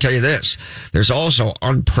 But let me tell you this, there's also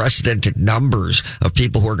unprecedented numbers of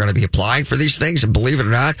people who are going to be applying for these things. And believe it or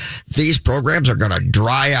not, these programs are going to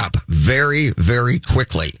dry up very, very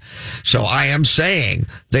quickly. So I am saying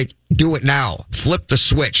that do it now. Flip the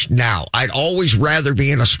switch now. I'd always rather be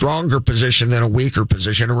in a stronger position than a weaker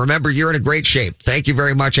position. And remember, you're in a great shape. Thank you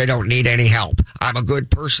very much. I don't need any help. I'm a good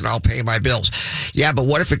person. I'll pay my bills. Yeah, but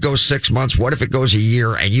what if it goes 6 months? What if it goes a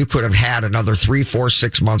year and you could have had another 3, 4,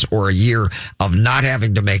 6 months or a year of not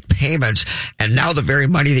having to make payments? And now the very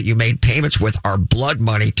money that you made payments with are blood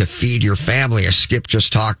money to feed your family, as Skip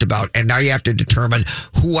just talked about. And now you have to determine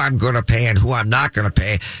who I'm going to pay and who I'm not going to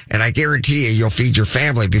pay. And I guarantee you, you'll feed your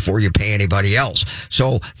family before you pay anybody else.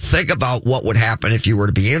 So think about what would happen if you were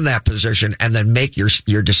to be in that position and then make your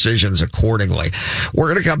decisions accordingly. We're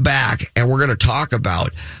going to come back and we're going to talk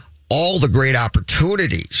about all the great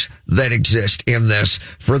opportunities that exist in this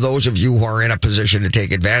for those of you who are in a position to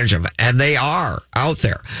take advantage of it. And they are out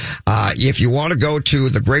there. If you want to go to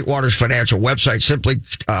the Great Waters Financial website, simply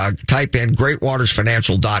type in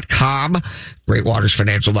greatwatersfinancial.com.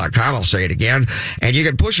 greatwatersfinancial.com. I'll say it again. And you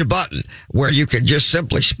can push a button where you can just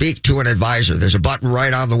simply speak to an advisor. There's a button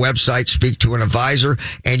right on the website, speak to an advisor,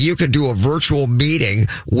 and you can do a virtual meeting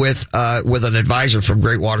with an advisor from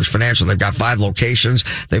Great Waters Financial. They've got 5 locations.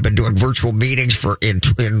 They've been doing virtual meetings in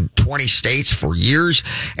 20 states for years.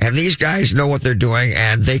 And these guys know what they're doing,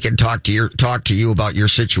 and they can talk to you about your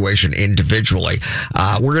situation individually.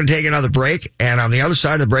 We're going to take another break. And on the other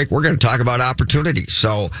side of the break, we're going to talk about opportunities.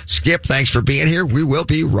 So Skip, thanks for being here. We will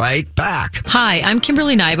be right back. Hi, I'm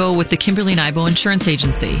Kimberly Nybo with the Kimberly Nybo Insurance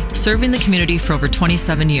Agency, serving the community for over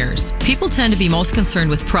 27 years. People tend to be most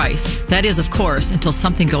concerned with price. That is, of course, until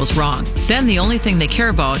something goes wrong. Then the only thing they care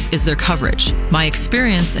about is their coverage. My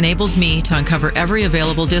experience enables me to uncover every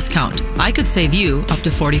available discount. I could save you up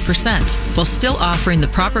to 40% while still offering the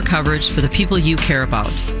proper coverage for the people you care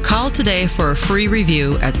about. Call today for a free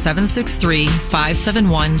review at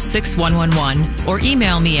 763-571-6111 or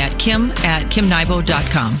email me at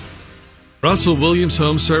kim@kimnybo.com. Russell Williams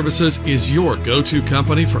Home Services is your go-to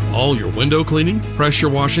company for all your window cleaning, pressure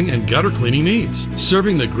washing, and gutter cleaning needs.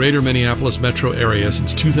 Serving the greater Minneapolis metro area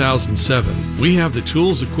since 2007, we have the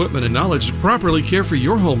tools, equipment, and knowledge to properly care for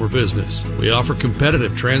your home or business. We offer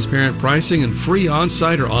competitive, transparent pricing and free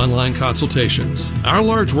on-site or online consultations. Our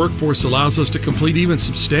large workforce allows us to complete even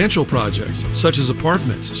substantial projects, such as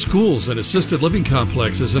apartments, schools, and assisted living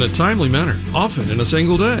complexes in a timely manner, often in a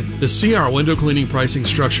single day. To see our window cleaning pricing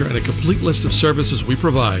structure and a complete list of services we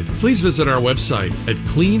provide, please visit our website at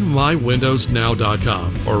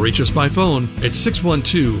cleanmywindowsnow.com or reach us by phone at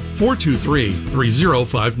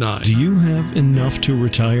 612-423-3059. Do you have enough to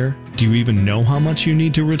retire? Do you even know how much you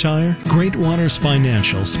need to retire? Great Waters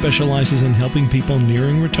Financial specializes in helping people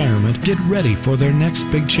nearing retirement get ready for their next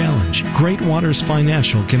big challenge. Great Waters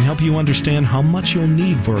Financial can help you understand how much you'll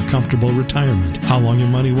need for a comfortable retirement, how long your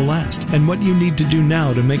money will last, and what you need to do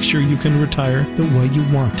now to make sure you can retire the way you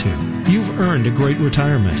want to. You've earned a great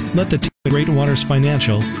retirement. Let the team at Great Waters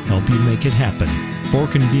Financial help you make it happen. 4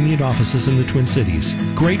 convenient offices in the Twin Cities.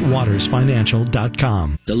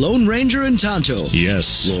 GreatWatersFinancial.com. The Lone Ranger and Tonto.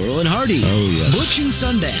 Yes. Laurel and Hardy. Oh, yes. Butch and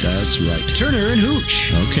Sundance. That's right. Turner and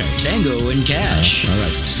Hooch. Okay. Tango and Cash. All right.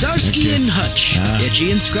 Starsky and Hutch.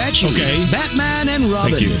 Itchy and Scratchy. Okay. Batman and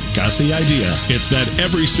Robin. Thank you. Got the idea. It's that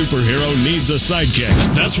every superhero needs a sidekick.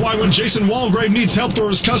 That's why when Jason Walgrave needs help for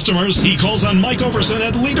his customers, he calls on Mike Overson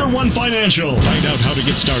at Leader One Financial. Find out how to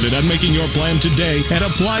get started on making your plan today at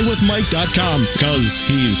applywithmike.com. Because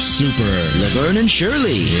he's super. Laverne and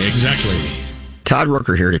Shirley. Exactly. Todd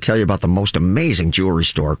Rooker here to tell you about the most amazing jewelry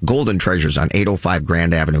store, Golden Treasures on 805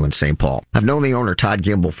 Grand Avenue in St. Paul. I've known the owner, Todd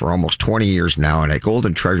Gimble, for almost 20 years now, and at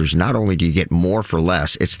Golden Treasures, not only do you get more for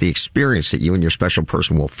less, it's the experience that you and your special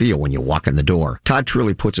person will feel when you walk in the door. Todd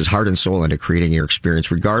truly puts his heart and soul into creating your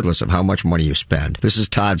experience regardless of how much money you spend. This is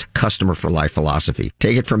Todd's customer for life philosophy.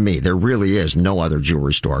 Take it from me, there really is no other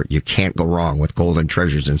jewelry store. You can't go wrong with Golden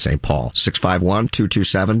Treasures in St. Paul.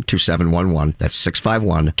 651-227-2711. That's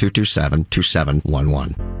 651-227-2711.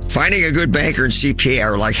 Finding a good banker and CPA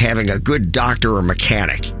are like having a good doctor or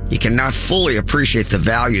mechanic. You cannot fully appreciate the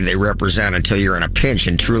value they represent until you're in a pinch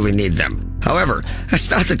and truly need them. However,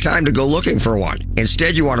 that's not the time to go looking for one.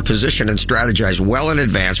 Instead, you want to position and strategize well in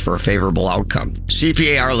advance for a favorable outcome.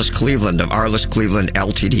 CPA Arliss Cleveland of Arliss Cleveland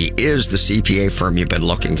LTD is the CPA firm you've been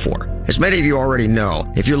looking for. As many of you already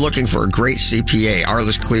know, if you're looking for a great CPA,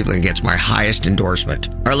 Arliss Cleveland gets my highest endorsement.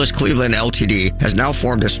 Arliss Cleveland LTD has now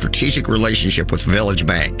formed a strategic relationship with Village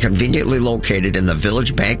Bank, conveniently located in the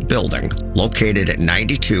Village Bank building, located at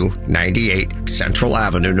 9298 Central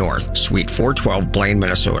Avenue North, Suite 412, Blaine,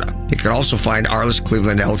 Minnesota. You can also find Arliss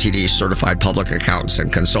Cleveland LTD certified public accountants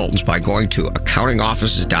and consultants by going to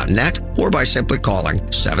accountingoffices.net or by simply calling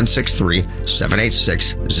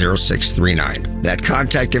 763-786-0639. That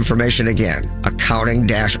contact information again,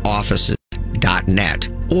 accounting-offices.net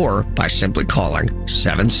or by simply calling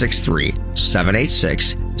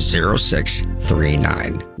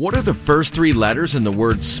 763-786-0639. What are the first three letters in the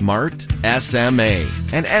word SMART? SMA.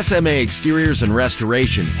 And SMA Exteriors and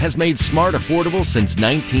Restoration has made smart affordable since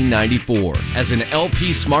 1994. As an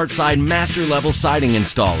LP SmartSide Master Level Siding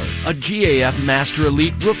Installer, a GAF Master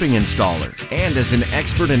Elite Roofing Installer, and as an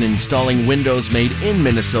expert in installing windows made in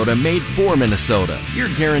Minnesota, made for Minnesota, you're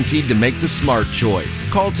guaranteed to make the smart choice.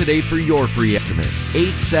 Call today for your free estimate.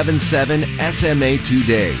 877-SMA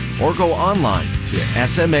today, or go online to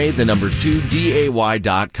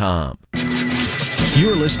SMA2DAY.com.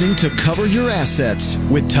 You're listening to Cover Your Assets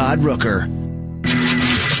with Todd Rooker.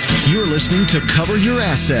 You're listening to Cover Your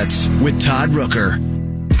Assets with Todd Rooker.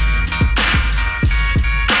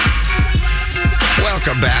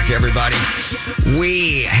 Welcome back, everybody.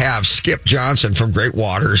 We have Skip Johnson from Great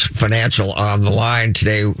Waters Financial on the line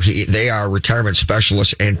today. They are retirement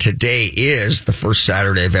specialists, and today is the first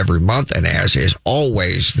Saturday of every month. And as is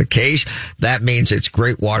always the case, that means it's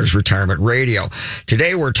Great Waters Retirement Radio.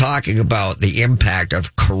 Today, we're talking about the impact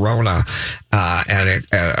of Corona and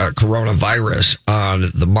coronavirus on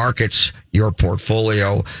the markets, your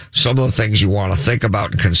portfolio, some of the things you want to think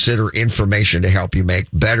about and consider, information to help you make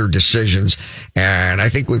better decisions. And I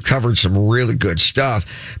think we've covered some really good stuff,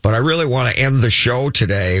 but I really want to end the show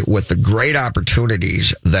today with the great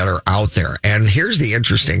opportunities that are out there. And here's the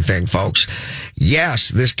interesting thing, folks. Yes,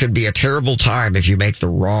 this could be a terrible time if you make the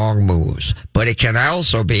wrong moves, but it can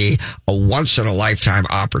also be a once in a lifetime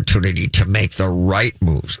opportunity to make the right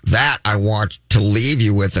moves. That I want to leave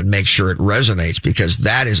you with and make sure it resonates, because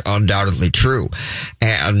that is undoubtedly true.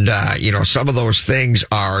 And, some of those things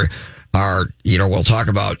are, we'll talk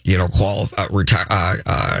about,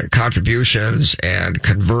 contributions and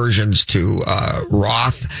conversions to,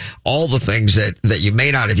 Roth, all the things that you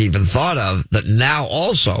may not have even thought of that now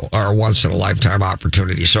also are a once in a lifetime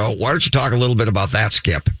opportunity. So why don't you talk a little bit about that,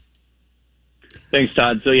 Skip? Thanks,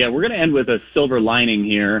 Todd. So we're going to end with a silver lining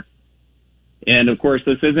here. And of course,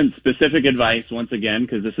 this isn't specific advice once again,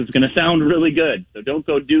 because this is going to sound really good. So don't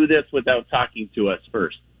go do this without talking to us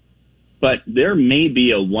first. But there may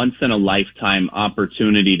be a once-in-a-lifetime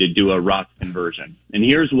opportunity to do a Roth conversion. And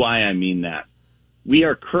here's why I mean that. We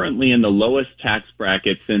are currently in the lowest tax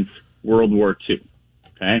bracket since World War II.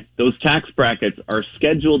 Okay? Those tax brackets are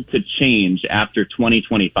scheduled to change after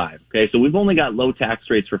 2025. Okay? So we've only got low tax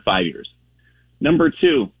rates for 5 years. Number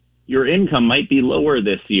two, your income might be lower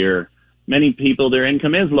this year. Many people, their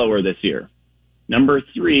income is lower this year. Number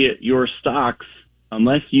three, your stocks,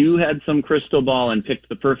 unless you had some crystal ball and picked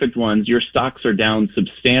the perfect ones, your stocks are down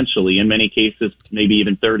substantially, in many cases, maybe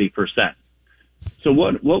even 30%. So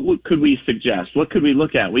what could we suggest? What could we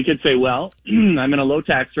look at? We could say, well, I'm in a low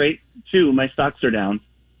tax rate. Two, my stocks are down.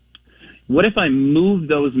 What if I move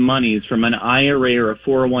those monies from an IRA or a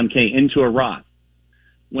 401k into a Roth?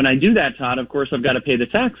 When I do that, Todd, of course, I've got to pay the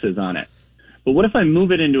taxes on it. But what if I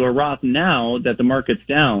move it into a Roth now that the market's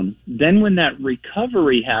down? Then when that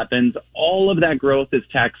recovery happens, all of that growth is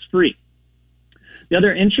tax-free. The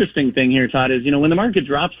other interesting thing here, Todd, is, when the market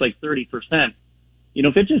drops like 30%,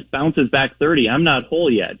 if it just bounces back 30, I'm not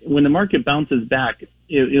whole yet. When the market bounces back,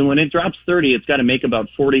 when it drops 30, it's got to make about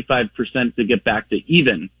 45% to get back to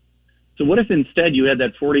even. So what if instead you had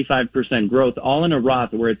that 45% growth all in a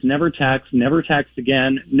Roth where it's never taxed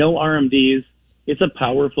again, no RMDs? It's a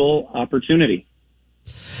powerful opportunity.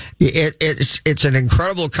 It's an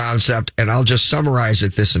incredible concept, and I'll just summarize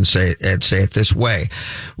it and say it this way.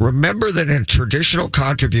 Remember that in traditional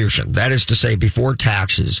contribution, that is to say before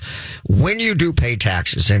taxes, when you do pay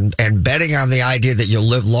taxes, and betting on the idea that you'll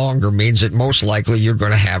live longer means that most likely you're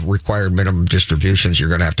going to have required minimum distributions you're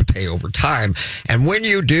going to have to pay over time. And when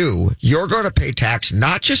you do, you're going to pay tax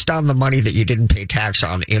not just on the money that you didn't pay tax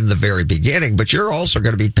on in the very beginning, but you're also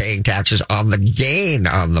going to be paying taxes on the gain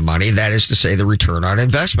on the money, that is to say the return on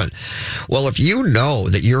investment. investment. Well, if you know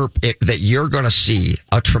that you're going to see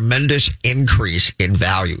a tremendous increase in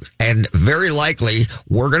value, and very likely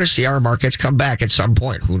we're going to see our markets come back at some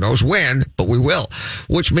point. Who knows when, but we will.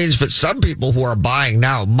 Which means that some people who are buying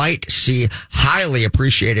now might see highly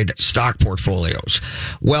appreciated stock portfolios.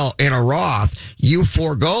 Well, in a Roth, you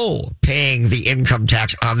forego paying the income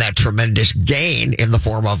tax on that tremendous gain in the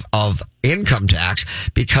form of income tax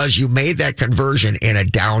because you made that conversion in a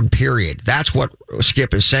down period. That's what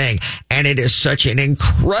Skip is saying. And it is such an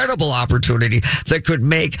incredible opportunity that could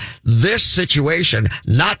make this situation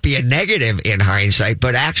not be a negative in hindsight,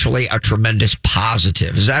 but actually a tremendous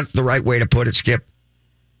positive. Is that the right way to put it, Skip?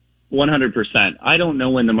 100%. I don't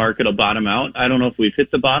know when the market will bottom out. I don't know if we've hit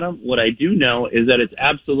the bottom. What I do know is that it's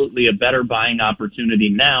absolutely a better buying opportunity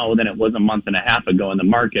now than it was a month and a half ago in the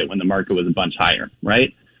market when the market was a bunch higher,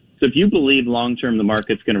 right? So if you believe long-term the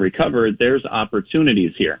market's going to recover, there's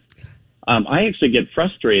opportunities here. I actually get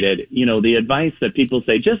frustrated, the advice that people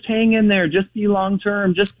say, just hang in there, just be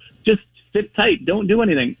long-term, just sit tight, don't do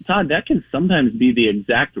anything. Todd, that can sometimes be the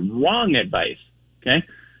exact wrong advice, okay?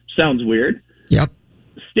 Sounds weird. Yep.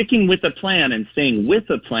 Sticking with a plan and staying with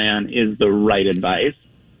a plan is the right advice,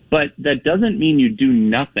 but that doesn't mean you do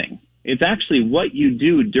nothing. It's actually what you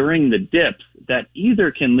do during the dips that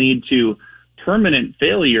either can lead to permanent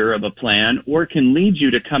failure of a plan or can lead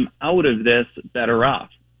you to come out of this better off.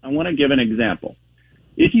 I want to give an example.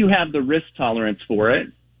 If you have the risk tolerance for it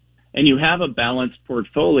and you have a balanced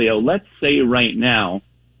portfolio, let's say right now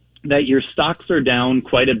that your stocks are down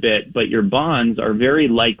quite a bit, but your bonds are very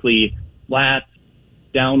likely flat,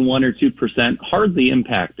 down 1 or 2%, hardly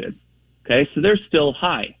impacted. Okay, so they're still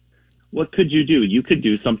high. What could you do? You could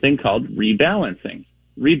do something called rebalancing.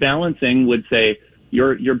 Rebalancing would say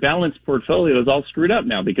your balanced portfolio is all screwed up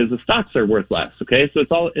now because the stocks are worth less. Okay, so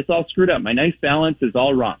it's all screwed up. My nice balance is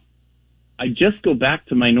all wrong. I just go back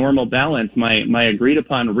to my normal balance, my agreed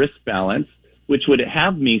upon risk balance, which would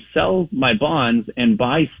have me sell my bonds and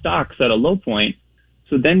buy stocks at a low point.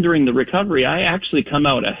 So then during the recovery, I actually come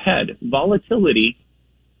out ahead. Volatility,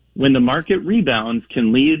 when the market rebounds,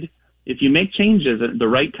 can lead, if you make changes, the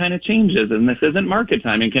right kind of changes, and this isn't market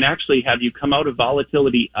timing, can actually have you come out of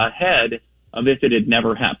volatility ahead of if it had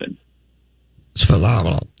never happened. It's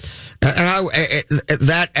phenomenal. And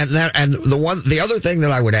the other thing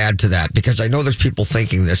that I would add to that, because I know there's people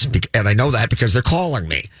thinking this, and I know that because they're calling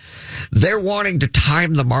me. They're wanting to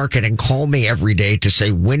time the market and call me every day to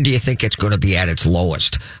say, when do you think it's going to be at its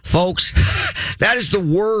lowest? Folks, that is the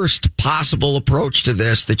worst possible approach to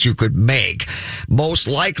this that you could make. Most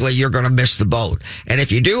likely you're going to miss the boat. And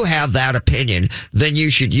if you do have that opinion, then you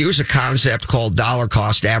should use a concept called dollar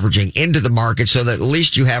cost averaging into the market so that at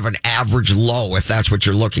least you have an average low if that's what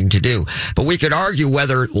you're looking to do. But we could argue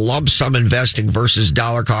whether lump sum investing versus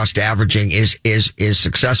dollar cost averaging is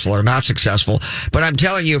successful or not successful. But I'm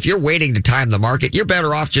telling you, if you're waiting to time the market, you're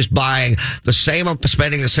better off just spending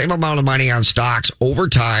the same amount of money on stocks over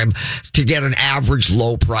time to get an average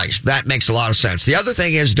low price. That makes a lot of sense. The other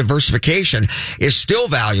thing is diversification is still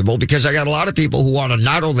valuable because I got a lot of people who want to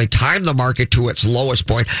not only time the market to its lowest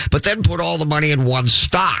point, but then put all the money in one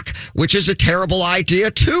stock, which is a terrible idea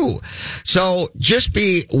too. So just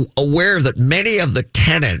be aware that many of the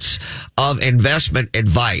tenets of investment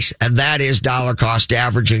advice, and that is dollar cost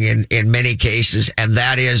averaging in many cases, and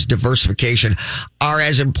that is diversification, are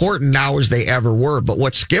as important now as they ever were. But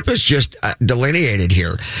what Skip has just delineated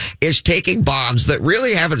here is taking bonds that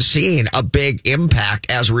really haven't seen a big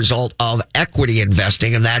impact as a result of equity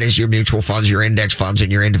investing, and that is your mutual funds, your index funds,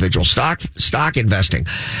 and your individual stock investing.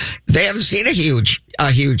 They haven't seen a huge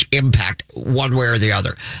impact one way or the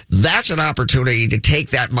other. That's an opportunity to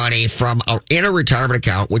take that money from in a retirement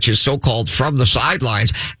account, which is so-called from the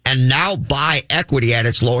sidelines, and now buy equity at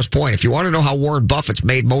its lowest point. If you want to know how Warren Buffett's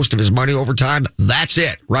made most of his money over time, that's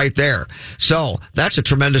it right there. So that's a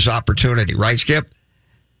tremendous opportunity, right, Skip?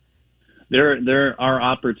 There are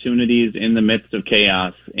opportunities in the midst of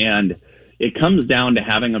chaos, and it comes down to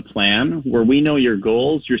having a plan where we know your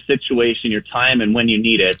goals, your situation, your time, and when you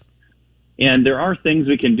need it. And there are things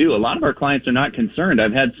we can do. A lot of our clients are not concerned.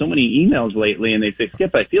 I've had so many emails lately, and they say,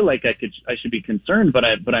 Skip, I feel like I should be concerned, but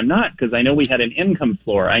I'm not, because I know we had an income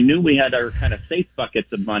floor. I knew we had our kind of safe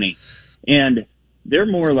buckets of money. And they're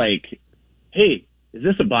more like, hey, is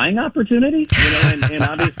this a buying opportunity? And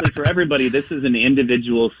obviously for everybody, this is an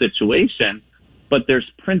individual situation, but there's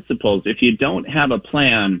principles. If you don't have a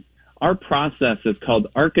plan, our process is called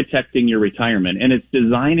architecting your retirement, and it's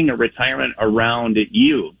designing a retirement around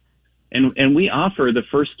you. And we offer the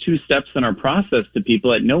first 2 steps in our process to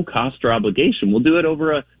people at no cost or obligation. We'll do it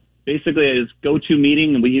over basically a go-to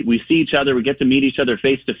meeting, and we see each other. We get to meet each other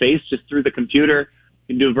face to face just through the computer.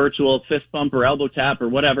 can do a virtual fist bump or elbow tap or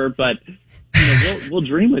whatever, but we'll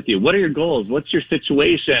dream with you. What are your goals? What's your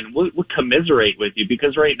situation? We'll commiserate with you,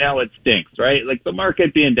 because right now it stinks, right? Like, the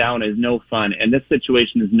market being down is no fun, and this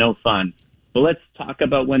situation is no fun. But let's talk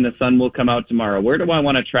about when the sun will come out tomorrow. Where do I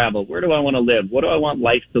want to travel? Where do I want to live? What do I want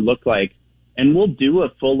life to look like? And we'll do a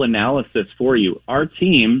full analysis for you. Our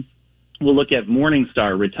team will look at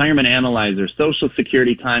Morningstar, Retirement Analyzer, Social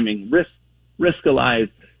Security timing, Riskalyze,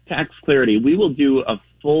 Tax Clarity. We will do a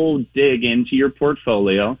full dig into your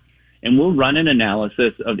portfolio, and we'll run an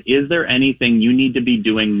analysis of, is there anything you need to be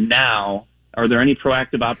doing now? Are there any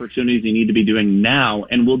proactive opportunities you need to be doing now?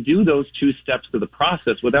 And we'll do those 2 steps to the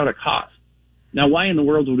process without a cost. Now, why in the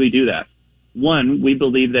world would we do that? 1, we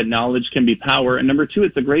believe that knowledge can be power. And number 2,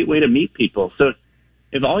 it's a great way to meet people. So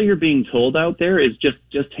if all you're being told out there is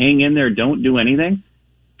just hang in there, don't do anything,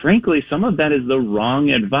 frankly, some of that is the wrong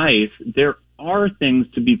advice. There are things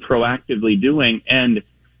to be proactively doing, and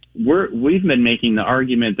we've been making the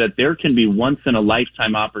argument that there can be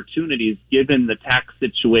once-in-a-lifetime opportunities given the tax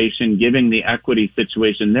situation, given the equity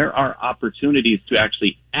situation. There are opportunities to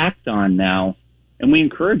actually act on now, and we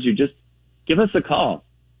encourage you, just give us a call.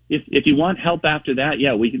 If you want help after that,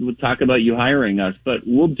 we'll talk about you hiring us, but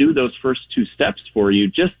we'll do those first 2 steps for you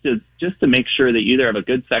just to make sure that you either have a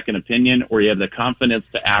good second opinion or you have the confidence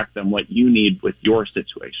to act on what you need with your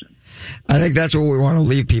situation. I think that's what we want to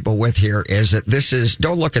leave people with here, is that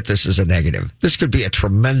don't look at this as a negative. This could be a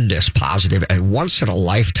tremendous positive and once in a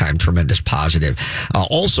lifetime tremendous positive.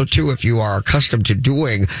 Also, too, if you are accustomed to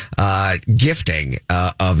doing gifting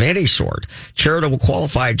of any sort,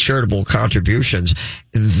 qualified charitable contributions,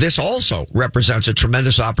 this also represents a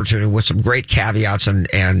tremendous opportunity with some great caveats and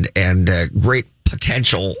great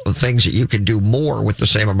potential things that you can do more with the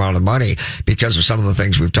same amount of money because of some of the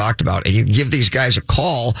things we've talked about. And you can give these guys a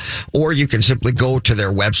call, or you can simply go to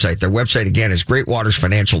their website. Their website, again, is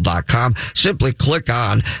greatwatersfinancial.com. Simply click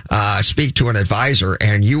on speak to an advisor,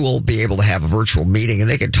 and you will be able to have a virtual meeting, and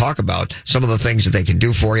they can talk about some of the things that they can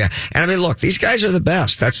do for you. And I mean, look, these guys are the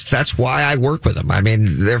best. That's why I work with them. I mean,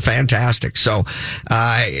 they're fantastic. So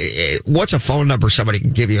what's a phone number somebody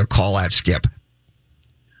can give you a call at, Skip?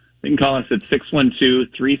 You can call us at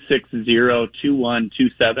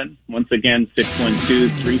 612-360-2127. Once again,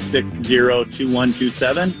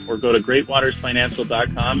 612-360-2127, or go to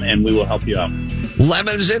greatwatersfinancial.com and we will help you out.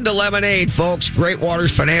 Lemons into lemonade, folks. Great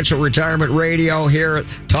Waters Financial Retirement Radio here,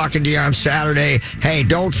 talking to you on Saturday. Hey,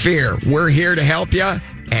 don't fear. We're here to help you,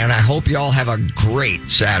 and I hope you all have a great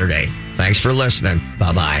Saturday. Thanks for listening.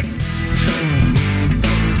 Bye-bye.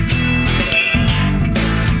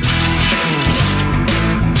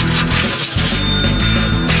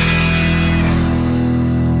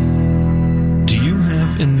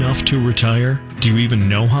 Enough to retire? Do you even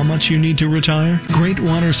know how much you need to retire? Great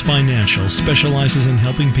Waters Financial specializes in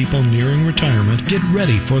helping people nearing retirement get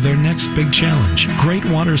ready for their next big challenge. Great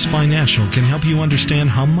Waters Financial can help you understand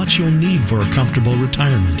how much you'll need for a comfortable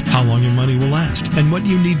retirement, how long your money will last, and what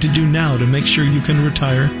you need to do now to make sure you can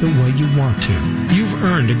retire the way you want to. You've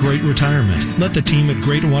earned a great retirement. Let the team at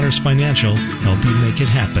Great Waters Financial help you make it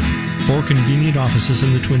happen. 4 convenient offices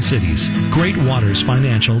in the Twin Cities.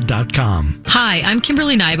 GreatWatersFinancial.com. Hi, I'm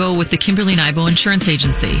Kimberly Nybo with the Kimberly Nybo Insurance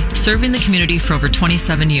Agency, serving the community for over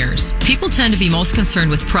 27 years. People tend to be most concerned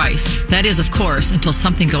with price. That is, of course, until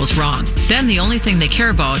something goes wrong. Then the only thing they care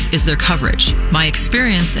about is their coverage. My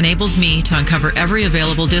experience enables me to uncover every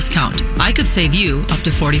available discount. I could save you up to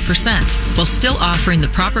 40%, while still offering the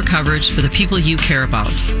proper coverage for the people you care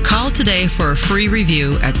about. Call today for a free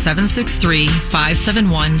review at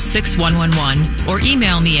 763-571-6111 or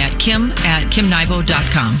email me at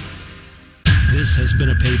kim@kimnybo.com. This has been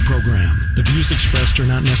a paid program. The views expressed are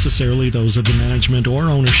not necessarily those of the management or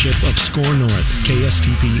ownership of SKOR North,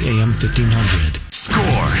 KSTP AM 1500.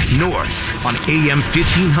 SKOR North on AM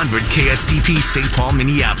 1500 KSTP St. Paul,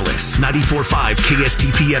 Minneapolis, 94.5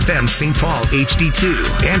 KSTP FM St. Paul HD2,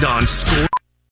 and on SKOR.